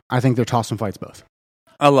 I think they're toss and fights both.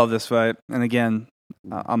 I love this fight, and again,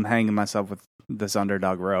 I'm hanging myself with this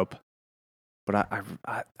underdog rope. But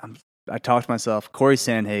I talked to myself. Corey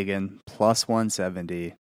Sandhagen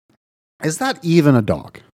 +170. Is that even a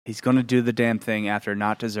dog? He's going to do the damn thing after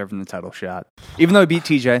not deserving the title shot. Even though he beat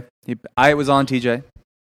TJ, I was on TJ,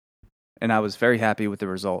 and I was very happy with the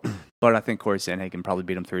result. But I think Corey Sandhagen probably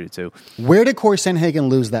beat him 3-2. Where did Corey Sandhagen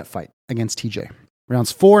lose that fight against TJ?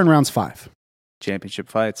 Rounds 4 and rounds 5. Championship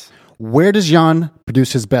fights. Where does Jan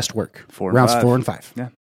produce his best work? 4 and rounds 5. 4 and 5. Yeah.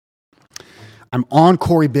 I'm on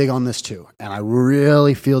Corey big on this too, and I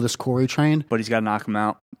really feel this Corey train. But he's got to knock him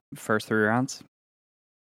out first 3 rounds.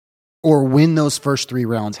 Or win those first 3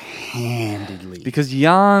 rounds handedly. Because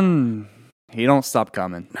Jan, he don't stop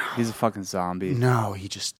coming. He's a fucking zombie. No,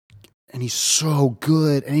 and he's so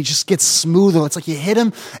good, and he just gets smoother. It's like you hit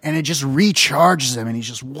him, and it just recharges him, and he's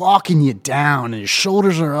just walking you down, and his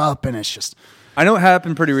shoulders are up, and it's just... I know it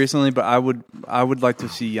happened pretty recently, but I would like to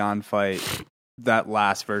see Jan fight that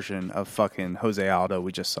last version of fucking Jose Aldo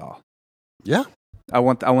we just saw. Yeah. I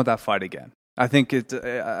want that fight again. I think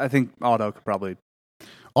Aldo could probably...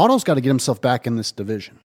 Aldo's got to get himself back in this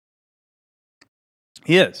division.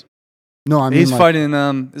 He is. No, I mean... He's fighting...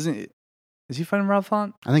 Isn't Is he fighting Rob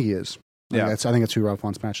Font? I think he is. Yeah. I think it's who Rob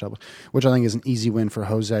Font's matched up with, which I think is an easy win for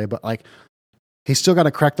Jose. But like, he's still got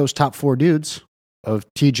to crack those top 4 dudes of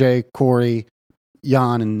TJ, Corey,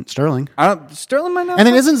 Jan, and Sterling. Sterling might not. And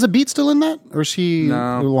then isn't Zabit still in that, or is he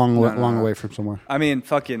No. long away from somewhere? I mean,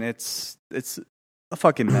 fucking, it's a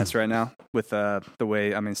fucking mess right now with the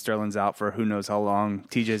way. I mean, Sterling's out for who knows how long.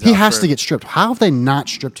 TJ's He out has for, to get stripped. How have they not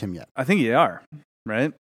stripped him yet? I think they are,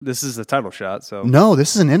 right? This is the title shot, so No,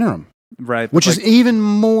 this is an interim, right, which like, is even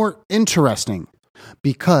more interesting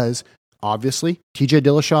because obviously TJ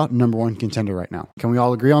Dillashaw, number 1 contender right now. Can we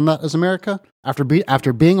all agree on that as America? After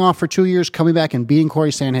being off for 2 years, coming back and beating Corey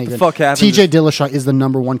Sandhagen, the fuck happens TJ Dillashaw is the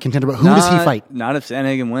number 1 contender. But who does he fight? Not if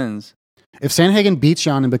Sandhagen wins. If Sandhagen beats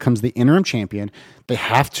Jan and becomes the interim champion, they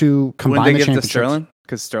have to combine Wouldn't the they give it to championships. Sterling?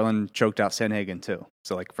 Because Sterling choked out Sandhagen too.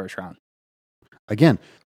 So like first round. Again,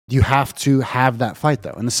 you have to have that fight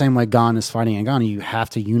though. In the same way Gane is fighting Ngannou, you have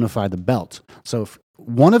to unify the belt. So if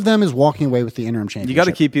one of them is walking away with the interim championship, You got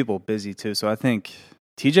to keep people busy too. So I think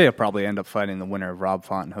TJ will probably end up fighting the winner of Rob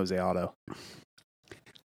Font and Jose Aldo.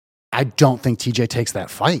 I don't think TJ takes that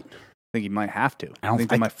fight. I think he might have to. I don't- think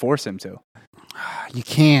they might force him to. You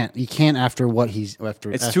can't after what he's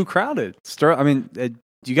after. It's too crowded.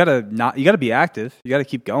 You gotta be active. You gotta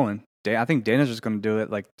keep going. I think Dana's just gonna do it.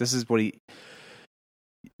 Like this is what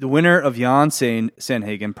the winner of Jan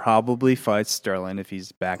Sandhagen probably fights Sterling if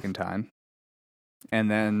he's back in time, and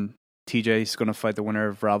then TJ's gonna fight the winner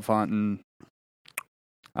of Rob Font and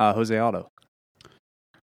Jose Aldo.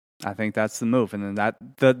 I think that's the move, and then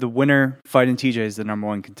the winner fighting TJ is the number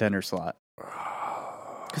 1 contender slot.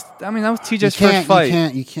 Because that was TJ's first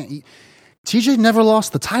fight. You can't. TJ never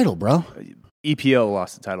lost the title, bro. EPO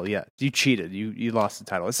lost the title. Yeah, you cheated. You lost the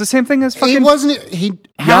title. It's the same thing as fucking. He wasn't.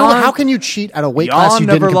 How can you cheat at a weight class you Jan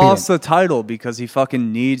never didn't compete lost in? the title because he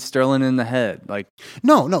fucking needs Sterling in the head. Like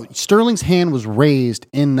No. Sterling's hand was raised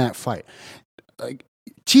in that fight. Like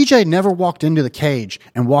TJ never walked into the cage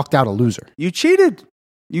and walked out a loser. you cheated.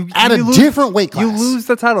 You lose, Different weight class. You lose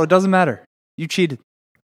the title. It doesn't matter. You cheated.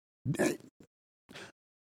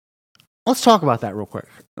 Let's talk about that real quick.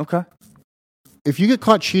 Okay. If you get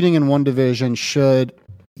caught cheating in one division, should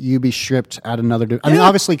you be stripped at another division? I mean, Yeah.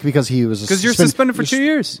 obviously because he was Because you're suspended for 2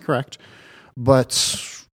 years. Correct.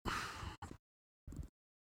 But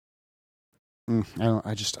I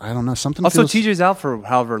don't know. Something Also, feels, TJ's out for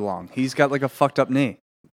however long. He's got like a fucked up knee.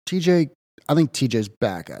 I think TJ's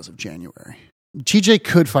back as of January. TJ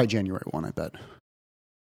could fight January 1, I bet.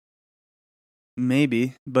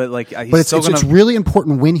 Maybe, but like he's But still it's really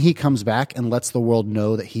important when he comes back and lets the world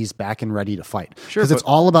know that he's back and ready to fight. Sure, Because it's but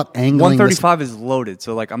all about angling. 135 is loaded.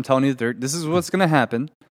 So like I'm telling you, this is what's going to happen.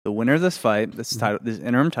 The winner of this fight, this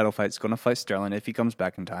interim title fight, is going to fight Sterling if he comes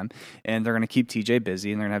back in time, and they're going to keep TJ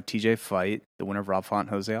busy, and they're going to have TJ fight the winner of Rob Font,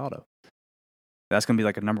 Jose Aldo. That's going to be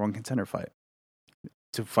like a number 1 contender fight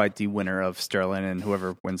to fight the winner of Sterling and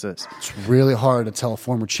whoever wins this. It's really hard to tell a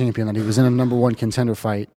former champion that he was in a number 1 contender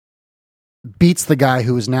fight, beats the guy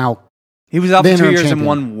who is now. He was out the for 2 interim years and champion.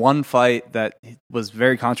 won one fight that was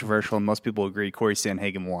very controversial, and most people agree Corey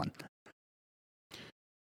Sandhagen won.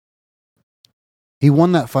 He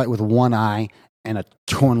won that fight with one eye and a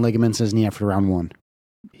torn ligament in his knee after round 1.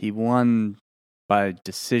 He won by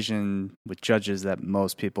decision with judges that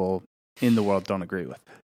most people in the world don't agree with.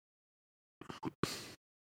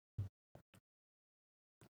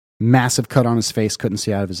 Massive cut on his face, couldn't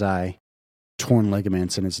see out of his eye, torn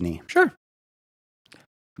ligaments in his knee. Sure.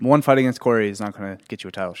 One fight against Corey is not going to get you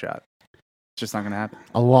a title shot. It's just not going to happen.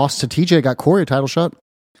 A loss to TJ got Corey a title shot.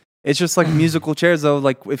 It's just like musical chairs, though.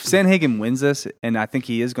 Like, if Sandhagen wins this, and I think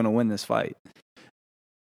he is going to win this fight,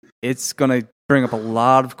 it's going to bring up a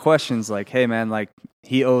lot of questions like, hey, man, like,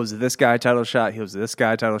 he owes this guy a title shot. He owes this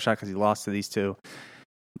guy a title shot because he lost to these two.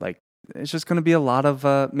 Like, it's just going to be a lot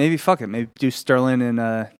of, maybe fuck it. Maybe do Sterling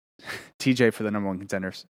and TJ for the number 1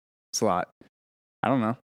 contenders slot. I don't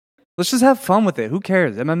know. Let's just have fun with it. Who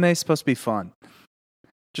cares? MMA is supposed to be fun.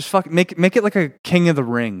 Just make it like a King of the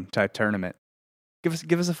Ring type tournament.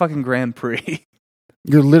 Give us a fucking Grand Prix.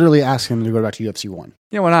 You're literally asking him to go back to UFC 1.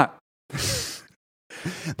 Yeah, why not?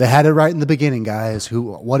 They had it right in the beginning, guys.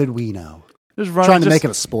 What did we know? Just Trying to make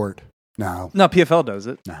it a sport. No. PFL does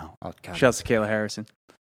it. No. Oh, God. Shouts to Kayla Harrison.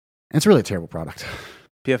 It's really a terrible product.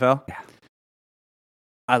 PFL? Yeah.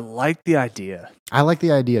 I like the idea. I like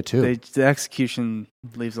the idea, too. The execution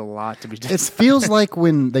leaves a lot to be It desired. feels like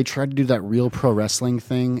when they tried to do that Real Pro Wrestling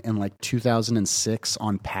thing in like 2006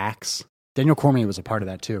 on PAX. Daniel Cormier was a part of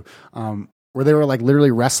that, too. Where they were like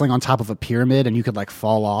literally wrestling on top of a pyramid and you could like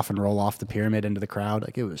fall off and roll off the pyramid into the crowd.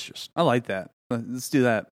 Like it was just. I like that. Let's do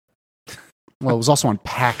that. Well, it was also on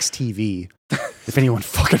PAX TV. If anyone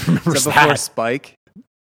fucking remembers Is that before that. Spike?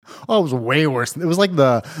 Oh, it was way worse. It was like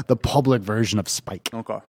the public version of Spike.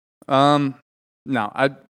 Okay. No, I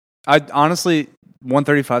honestly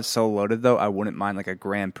 135 is so loaded though. I wouldn't mind like a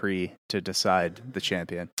Grand Prix to decide the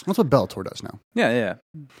champion. That's what Bellator does now. Yeah.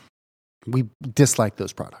 We dislike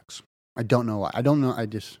those products. I don't know why. I don't know. I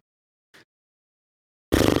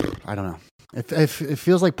don't know. It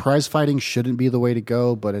feels like prize fighting shouldn't be the way to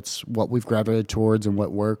go, but it's what we've gravitated towards and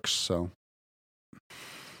what works. So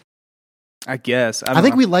I guess. I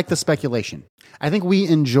think we like the speculation. I think we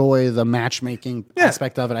enjoy the matchmaking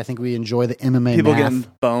aspect of it. I think we enjoy the MMA people math. getting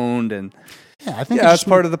boned and I think that's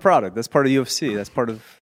part of the product. That's part of UFC. That's part of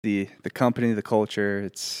the company, the culture.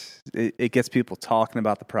 It gets people talking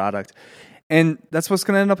about the product, and that's what's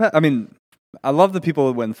going to end up. I mean, I love the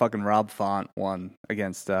people when fucking Rob Font won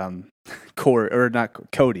against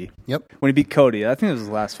Cody. Yep. When he beat Cody, I think it was his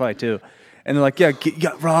last fight too. And they're like, yeah,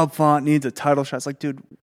 Rob Font needs a title shot. It's like, dude,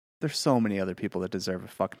 there's so many other people that deserve a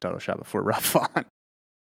fucking title shot before Rob Font.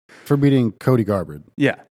 For beating Cody Garbrandt.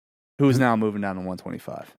 Yeah. Who is now moving down to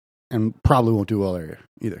 125. And probably won't do well there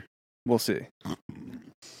either. We'll see.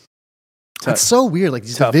 That's so weird. Like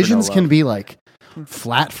these divisions can be like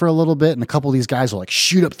flat for a little bit, and a couple of these guys will like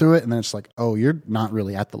shoot up through it, and then it's like, oh, you're not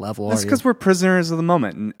really at the level. That's because we're prisoners of the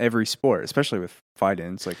moment in every sport, especially with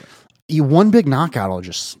fighting. It's like one big knockout will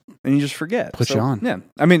just and you just forget. Put you on. Yeah,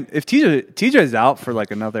 I mean, if TJ's out for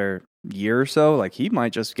like another year or so, like he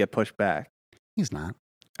might just get pushed back. He's not.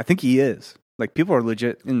 I think he is. Like people are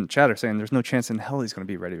legit in the chat are saying there's no chance in hell he's going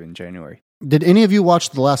to be ready in January. Did any of you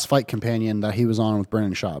watch the last Fight Companion that he was on with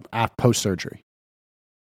Brendan Schaub post surgery?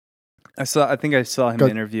 I think I saw him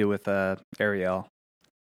interview with Ariel.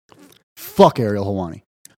 Fuck Ariel Helwani.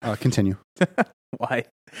 Continue. Why?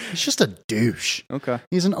 He's just a douche. Okay.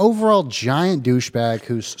 He's an overall giant douchebag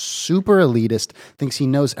who's super elitist, thinks he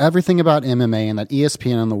knows everything about MMA and that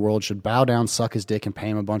ESPN and the world should bow down, suck his dick, and pay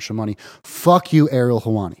him a bunch of money. Fuck you, Ariel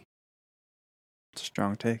Helwani. It's a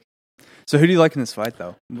strong take. So who do you like in this fight,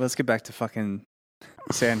 though? Let's get back to fucking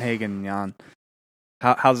Sandhagen and Jan.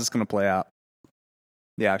 How's this going to play out?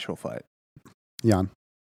 The actual fight. Jan.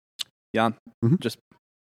 Mm-hmm. Just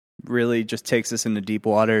really just takes us into deep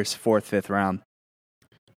waters, 4th, 5th round.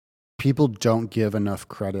 People don't give enough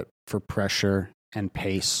credit for pressure and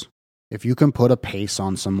pace. If you can put a pace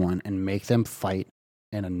on someone and make them fight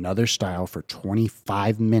in another style for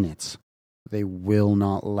 25 minutes, they will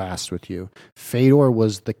not last with you. Fedor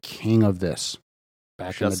was the king of this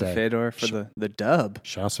back in the day. Shouts to Fedor for the dub.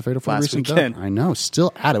 Shouts to Fedor for the last recent weekend. dub. I know.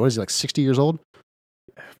 Still at it. What is he, like 60 years old?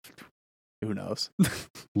 Who knows?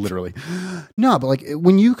 Literally. No, but like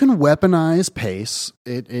when you can weaponize pace,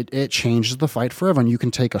 it changes the fight for everyone. You can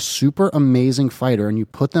take a super amazing fighter and you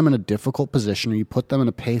put them in a difficult position, or you put them in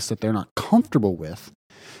a pace that they're not comfortable with,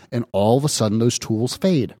 and all of a sudden those tools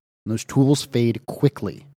fade. And those tools fade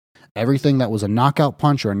quickly. Everything that was a knockout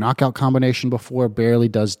punch or a knockout combination before barely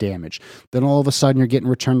does damage. Then all of a sudden you're getting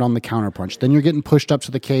returned on the counterpunch. Then you're getting pushed up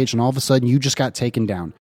to the cage, and all of a sudden you just got taken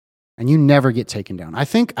down. And you never get taken down. I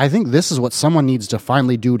think this is what someone needs to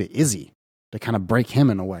finally do to Izzy to kind of break him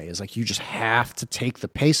in a way. Is like you just have to take the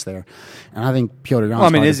pace there. And I think Piotr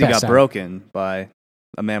Jan's Izzy got broken by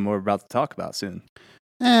a man we're about to talk about soon.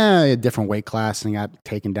 A different weight class, and he got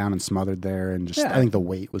taken down and smothered there. And just I think the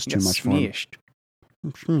weight was too much for him.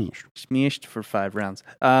 Smeashed for 5 rounds.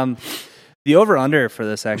 The over-under for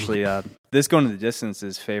this actually, this going to the distance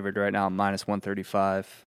is favored right now, minus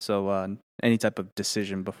 135. So any type of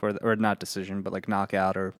decision before, or not decision, but like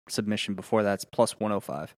knockout or submission before that's plus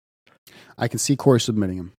 105. I can see Corey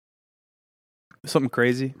submitting him. Something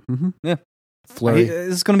crazy. Mm-hmm. Yeah. Flurry.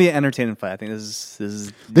 This is going to be an entertaining fight. I think this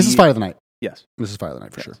is fight of the night. Yes. This is fight of the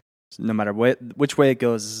night for sure. No matter which way it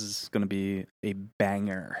goes, this is going to be a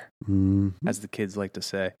banger, as the kids like to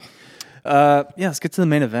say. Let's get to the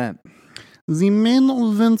main event. The main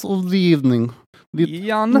event of the evening.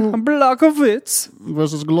 Jan Blachowicz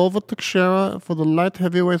versus Glover Teixeira for the light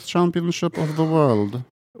heavyweight championship of the world.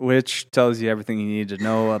 Which tells you everything you need to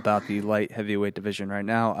know about the light heavyweight division right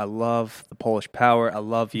now. I love the Polish power. I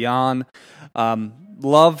love Jan.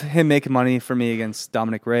 Love him making money for me against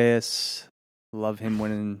Dominic Reyes. Love him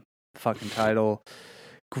winning the fucking title.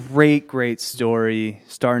 Great story.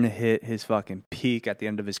 Starting to hit his fucking peak at the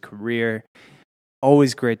end of his career.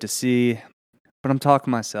 Always great to see. But I'm talking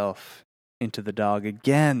myself into the dog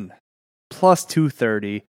again. Plus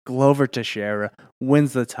 230. Glover Teixeira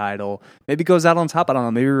wins the title. Maybe goes out on top. I don't know.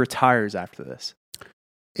 Maybe retires after this.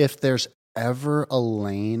 If there's ever a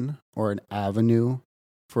lane or an avenue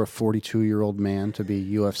for a 42-year-old man to be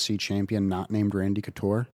UFC champion not named Randy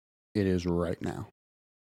Couture, it is right now.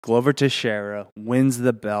 Glover Teixeira wins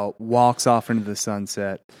the belt, walks off into the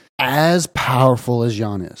sunset. As powerful as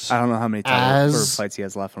Jan is. I don't know how many titles or fights he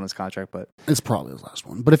has left on his contract, but it's probably his last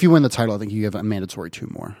one. But if you win the title, I think you have a mandatory 2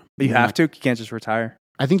 more. you have to. You can't just retire.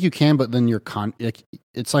 I think you can, but then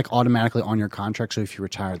it's like automatically on your contract. So if you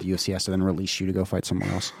retire, the UFC has to then release you to go fight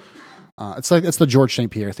somewhere else. It's the George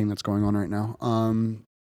St. Pierre thing that's going on right now.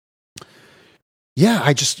 Yeah,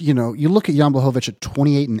 I just you look at Jan Blachowicz at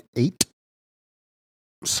 28-8.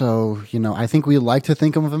 So I think we like to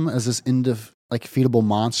think of him as this undefeatable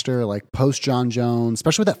monster, like post John Jones,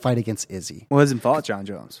 especially with that fight against Izzy. Well, hasn't fought John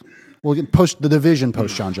Jones. Well, post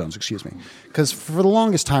John Jones, excuse me. Because for the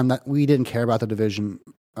longest time that we didn't care about the division.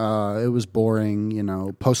 It was boring,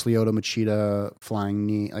 post Lyoto Machida flying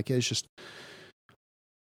knee. Like it's just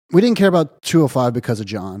we didn't care about 205 because of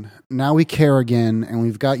John. Now we care again, and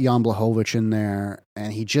we've got Jan Blachowicz in there,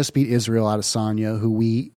 and he just beat Israel Adesanya, who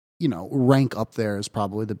we rank up there as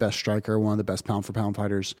probably the best striker, one of the best pound for pound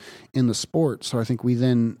fighters in the sport. So I think we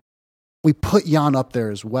put Jan up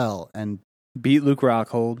there as well and beat Luke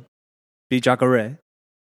Rockhold, beat Jacare.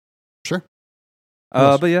 Sure.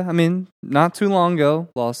 But yeah, I mean, not too long ago,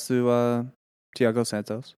 lost to Thiago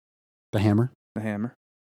Santos. The Hammer.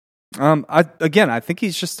 I think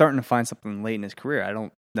he's just starting to find something late in his career. I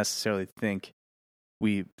don't necessarily think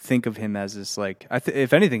we think of him as this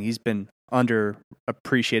if anything, he's been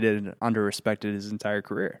underappreciated and underrespected his entire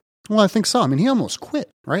career. Well, I think so. I mean, he almost quit,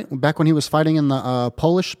 right? Back when he was fighting in the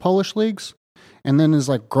Polish leagues, and then his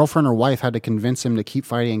girlfriend or wife had to convince him to keep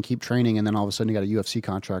fighting and keep training, and then all of a sudden he got a UFC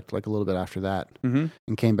contract a little bit after that, and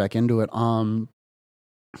came back into it.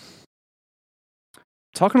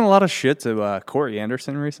 Talking a lot of shit to Corey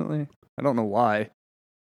Anderson recently. I don't know why.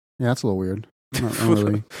 Yeah, that's a little weird. I don't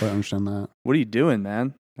really quite understand that. What are you doing,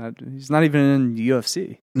 man? He's not even in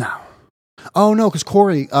UFC. No. Oh no, because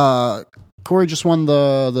Corey just won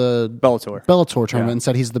the Bellator tournament and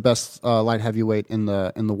said he's the best light heavyweight in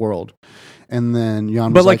the world. And then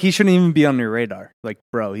Jan was he shouldn't even be on your radar.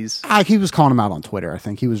 Bro, he was calling him out on Twitter. I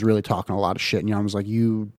think he was really talking a lot of shit. And Jan was like,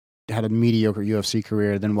 "You had a mediocre UFC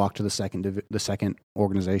career, then walked to the second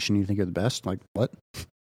organization. You think you're the best? Like what?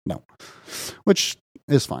 No." Which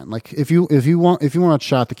is fine. If you want a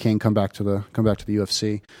shot at the king, come back to the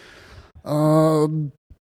UFC.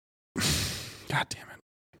 God damn it.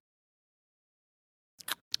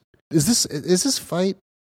 Is this fight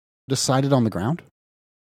decided on the ground?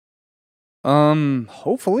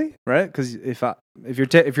 Hopefully, right? Because if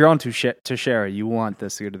you're on Teixeira, you want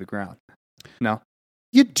this to go to the ground. No,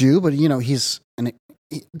 you do, but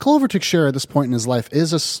Glover Teixeira at this point in his life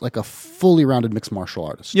is a fully rounded mixed martial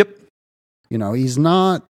artist. Yep. He's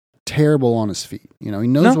not terrible on his feet. He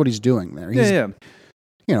knows what he's doing there. He's,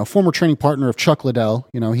 former training partner of Chuck Liddell.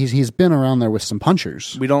 He's been around there with some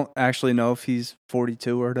punchers. We don't actually know if he's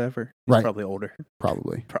 42 or whatever. He's probably older.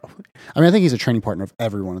 Probably. I mean, I think he's a training partner of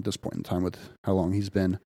everyone at this point in time with how long he's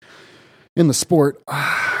been in the sport.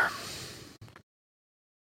 God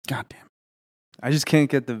damn. I just can't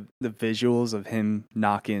get the visuals of him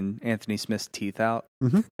knocking Anthony Smith's teeth out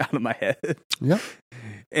of my head. Yeah.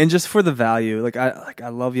 And just for the value, I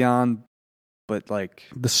love Jan, but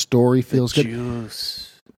the story feels good. Juice.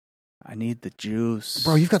 I need the juice.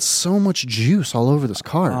 Bro, you've got so much juice all over this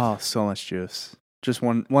card. Oh, so much juice. Just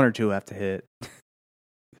one or two have to hit.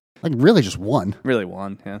 Really just one. Really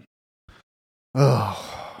one, yeah.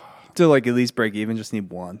 Oh. To at least break even, just need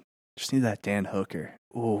one. Just need that Dan Hooker.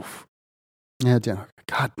 Oof. Yeah, Dan.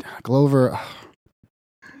 God, Glover.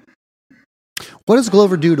 What does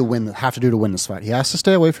Glover have to do to win this fight? He has to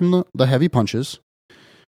stay away from the heavy punches.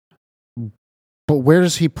 But where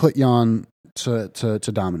does he put Jan to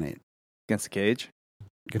dominate? Against the cage?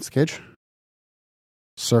 Against the cage?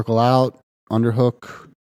 Circle out, underhook.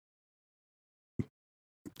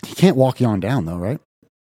 He can't walk Jan down, though, right?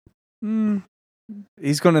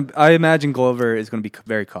 I imagine Glover is going to be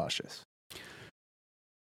very cautious.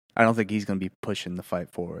 I don't think he's going to be pushing the fight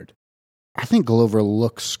forward. I think Glover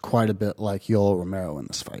looks quite a bit like Yoel Romero in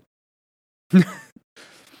this fight.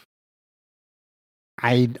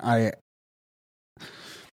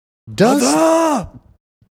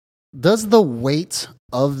 Does the weight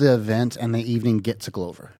of the event and the evening get to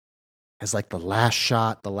Glover? As the last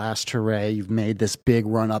shot, the last hooray, you've made this big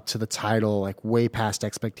run up to the title, way past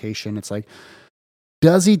expectation. It's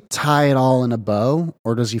does he tie it all in a bow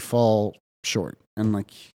or does he fall short? And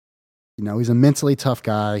he's a mentally tough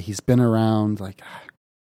guy. He's been around.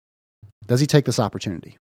 Does he take this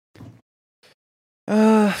opportunity?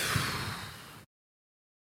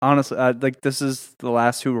 Honestly, this is the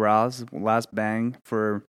last hurrahs, last bang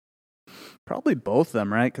for probably both of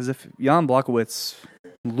them, right? Because if Jan Blachowicz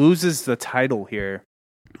loses the title here,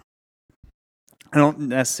 I don't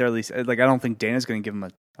necessarily I don't think Dana's going to give him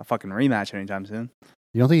a fucking rematch anytime soon.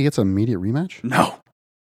 You don't think he gets an immediate rematch? No,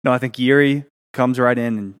 I think Yuri comes right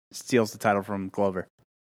in and steals the title from Glover.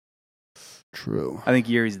 True. I think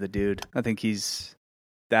Yuri's the dude. I think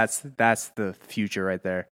that's the future right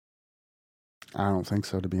there. I don't think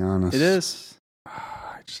so, to be honest. It is.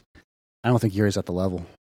 I don't think Yuri's at the level.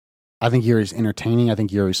 I think Yuri's entertaining. I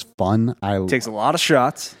think Yuri's fun. Takes a lot of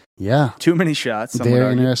shots. Yeah. Too many shots.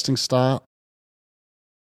 Very interesting style.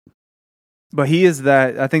 But he is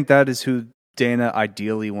that. I think that is who Dana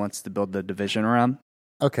ideally wants to build the division around.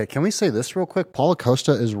 Okay, can we say this real quick? Paulo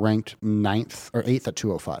Costa is ranked 9th or 8th at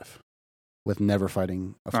 205 with never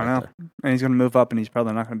fighting a fight there. And he's going to move up, and he's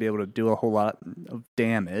probably not going to be able to do a whole lot of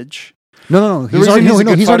damage. No. He's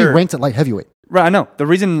already ranked at light heavyweight. Right, I know. The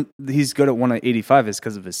reason he's good at 185 is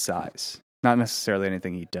because of his size, not necessarily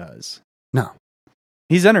anything he does. No.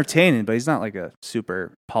 He's entertaining, but he's not like a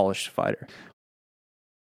super polished fighter.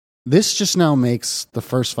 This just now makes the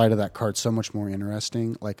first fight of that card so much more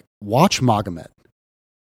interesting. Like, watch Magomed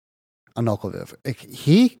Ankalaev.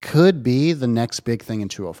 He could be the next big thing in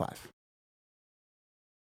 205.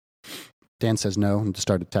 Dan says no and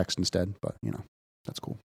started text instead, but, that's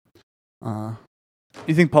cool.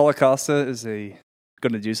 You think Paulo Costa is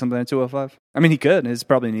going to do something at 205? I mean, he could. It's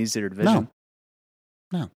probably an easier division.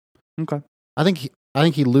 No. Okay. I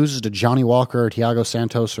think he loses to Johnny Walker or Thiago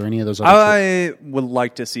Santos or any of those other I would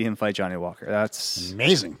like to see him fight Johnny Walker. That's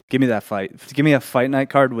amazing. Give me that fight. Give me a fight night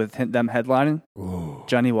card with them headlining. Ooh.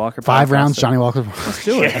 Johnny Walker. 5 rounds, Johnny Walker. Let's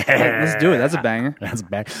do it. Let's do it. That's a banger. That's a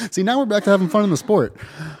bang. See, now we're back to having fun in the sport.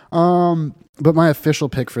 But my official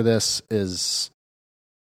pick for this is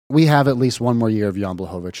we have at least one more year of Jan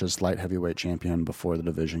Blachowicz as light heavyweight champion before the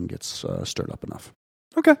division gets stirred up enough.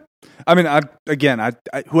 Okay. I mean,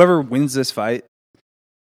 whoever wins this fight,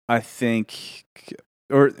 I think,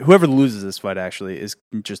 or whoever loses this fight actually is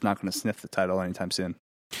just not going to sniff the title anytime soon.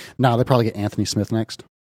 No, they probably get Anthony Smith next.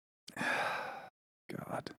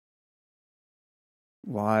 God,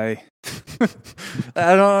 why?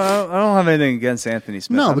 I don't have anything against Anthony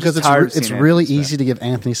Smith. No, because it's really easy to give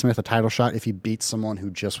Anthony Smith a title shot if he beats someone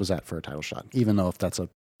who just was at for a title shot, even though if that's a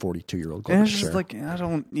 42-year-old goal. And it's just like I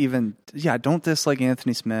don't dislike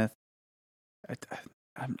Anthony Smith.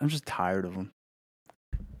 I'm just tired of him.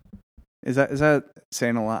 Is that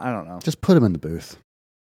saying a lot? I don't know. Just put him in the booth.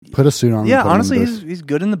 Put a suit on. Yeah, honestly, he's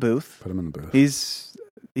good in the booth. Put him in the booth.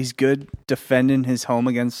 He's good defending his home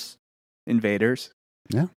against invaders.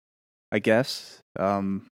 Yeah, I guess.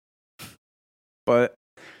 But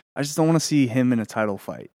I just don't want to see him in a title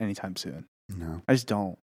fight anytime soon. No, I just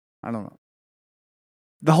don't. I don't know.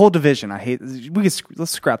 The whole division, I hate.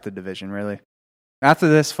 Let's scrap the division. Really, after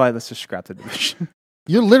this fight, let's just scrap the division.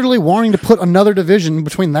 You're literally wanting to put another division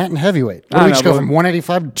between that and heavyweight. What do we just go from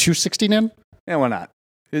 185 to 260 then? Yeah, why not?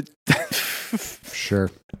 Sure.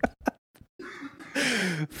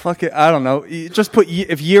 Fuck it. I don't know. Just put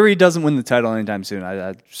if Yuri doesn't win the title anytime soon,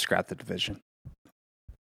 I'd scrap the division.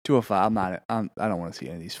 205. I don't want to see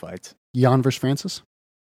any of these fights. Jan versus Francis.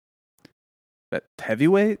 That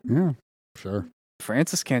heavyweight? Yeah, sure.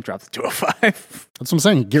 Francis can't drop the 205. That's what I'm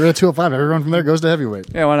saying. Get rid of 205. Everyone from there goes to heavyweight.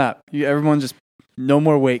 Yeah, why not? Everyone just no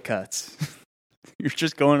more weight cuts. You're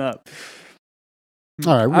just going up.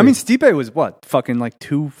 All right. I mean, Stipe was what? Fucking like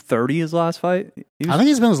 230 his last fight? I think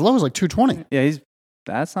he's been as low as like 220. Yeah,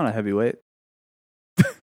 that's not a heavyweight.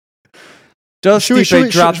 Does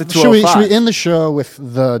Stipe drop the 205? Should we end the show with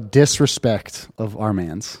the disrespect of our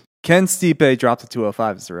mans? Can Stipe drop the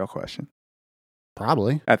 205 is the real question.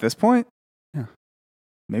 Probably. At this point? Yeah.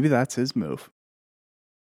 Maybe that's his move.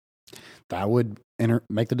 That would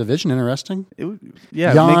make the division interesting. It would,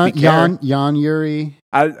 yeah. Jan Yuri.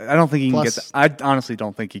 I don't think he can get that. I honestly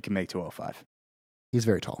don't think he can make 205. He's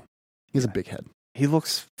very tall. He has a big head. He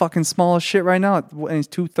looks fucking small as shit right now, and he's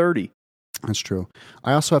 230. That's true.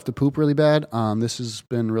 I also have to poop really bad. This has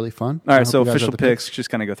been really fun. All right, so official picks. Just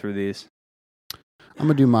kind of go through these. I'm going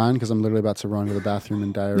to do mine because I'm literally about to run to the bathroom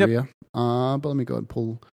and diarrhea. Yep. But let me go ahead and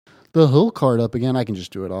pull the whole card up again. I can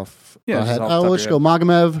just do it off. Yeah, let's go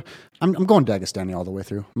Magomed. I'm going Dagestani all the way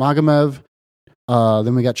through. Magomed.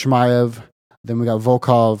 Then we got Chimaev. Then we got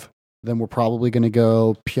Volkov. Then we're probably going to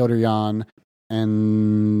go Petr Yan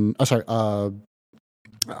and Islam,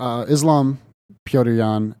 Petr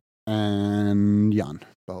Yan, and Jan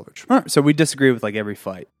Blachowicz. All right, so we disagree with like every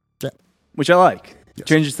fight. Yeah, which I like. Yes.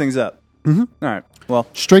 Changes things up. Mm-hmm. All right. Well,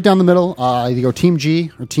 straight down the middle. Either go Team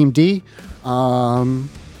G or Team D.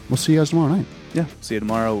 We'll see you guys tomorrow night. Yeah, see you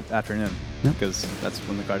tomorrow afternoon. Yeah, because that's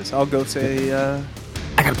when the card is. I'll go say. I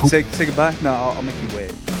gotta poop. Say goodbye. No, I'll make you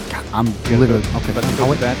wait. God, I'm literally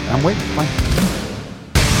okay. I'm waiting. Bye.